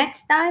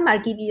next time I'll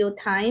give you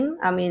time.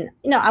 I mean,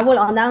 I will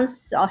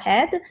announce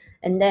ahead,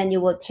 and then you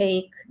will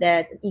take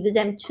that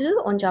exam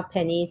 2 on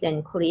Japanese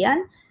and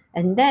Korean,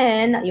 and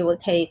then you will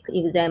take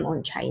exam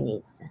on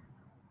Chinese.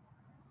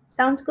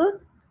 Sounds good?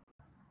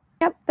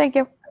 Yep, thank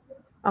you.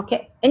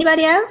 Okay.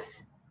 Anybody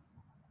else?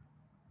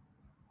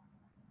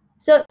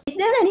 So is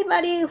there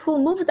anybody who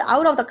moved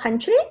out of the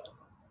country?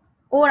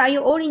 Or are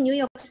you all in New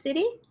York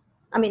City?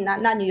 I mean,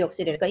 not New York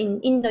City, but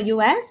in the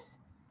US?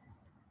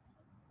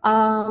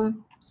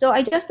 So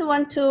I just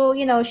want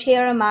to,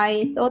 share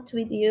my thoughts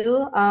with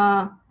you.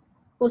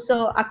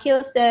 Also,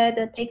 Akil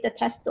said, take the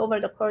test over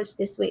the course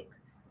this week.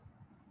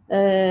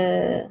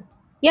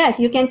 Yes,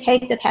 you can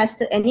take the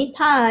test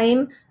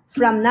anytime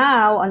from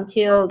now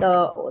until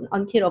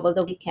over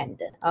the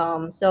weekend.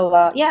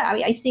 Yeah,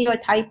 I see you're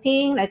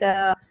typing like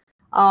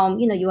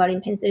you are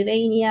in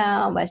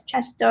Pennsylvania,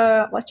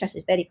 Westchester. Westchester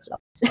is very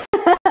close.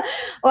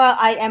 Well,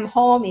 I am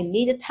home in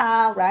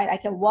Midtown, right? I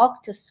can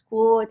walk to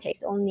school. It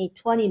takes only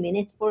 20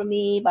 minutes for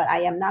me, but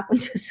I am not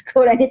going to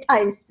school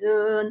anytime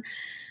soon.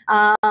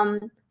 I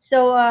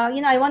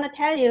want to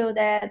tell you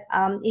that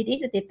it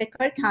is a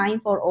difficult time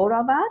for all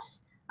of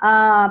us,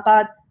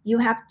 but you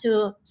have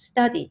to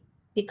study,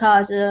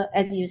 because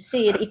as you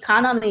see, the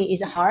economy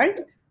is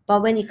hard,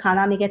 but when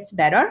economy gets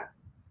better,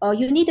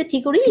 you need a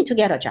degree to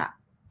get a job,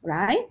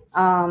 right?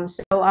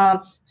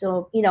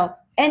 So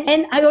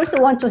and I also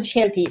want to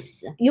share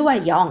this. You are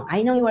young.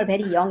 I know you are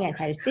very young and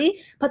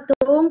healthy, but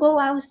don't go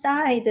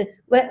outside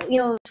where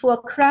to a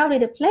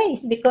crowded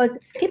place, because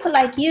people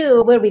like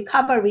you will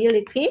recover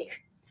really quick.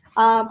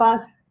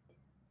 But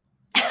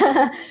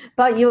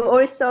but you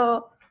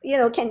also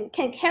can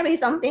carry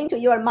something to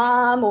your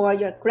mom or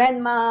your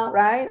grandma,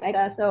 right?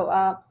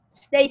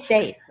 Stay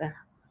safe.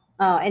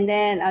 And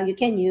then you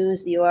can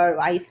use your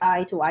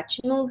Wi-Fi to watch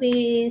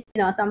movies,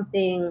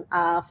 something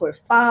for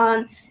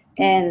fun.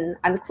 And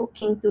I'm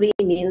cooking 3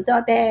 meals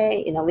a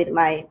day, with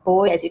my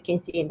boy, as you can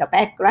see in the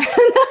background.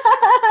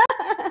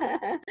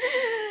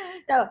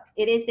 So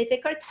it is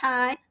difficult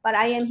time, but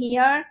I am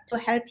here to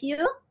help you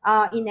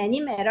in any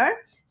matter.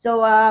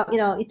 So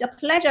it's a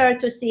pleasure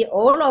to see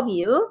all of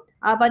you.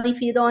 But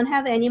if you don't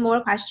have any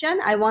more question,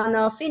 I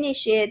wanna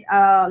finish it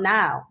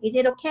now. Is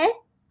it okay?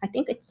 I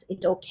think it's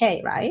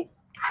okay, right?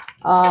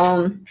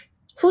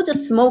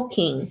 Who's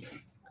smoking?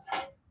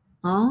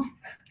 Huh?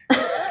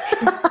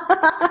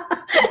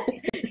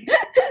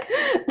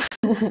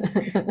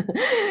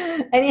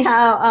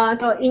 Anyhow,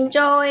 so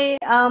enjoy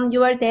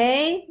your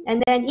day,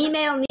 and then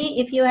email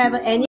me if you have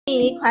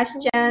any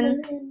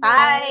question.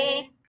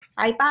 Bye.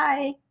 Bye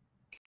bye.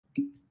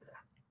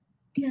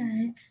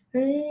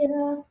 Read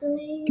after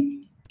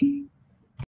me.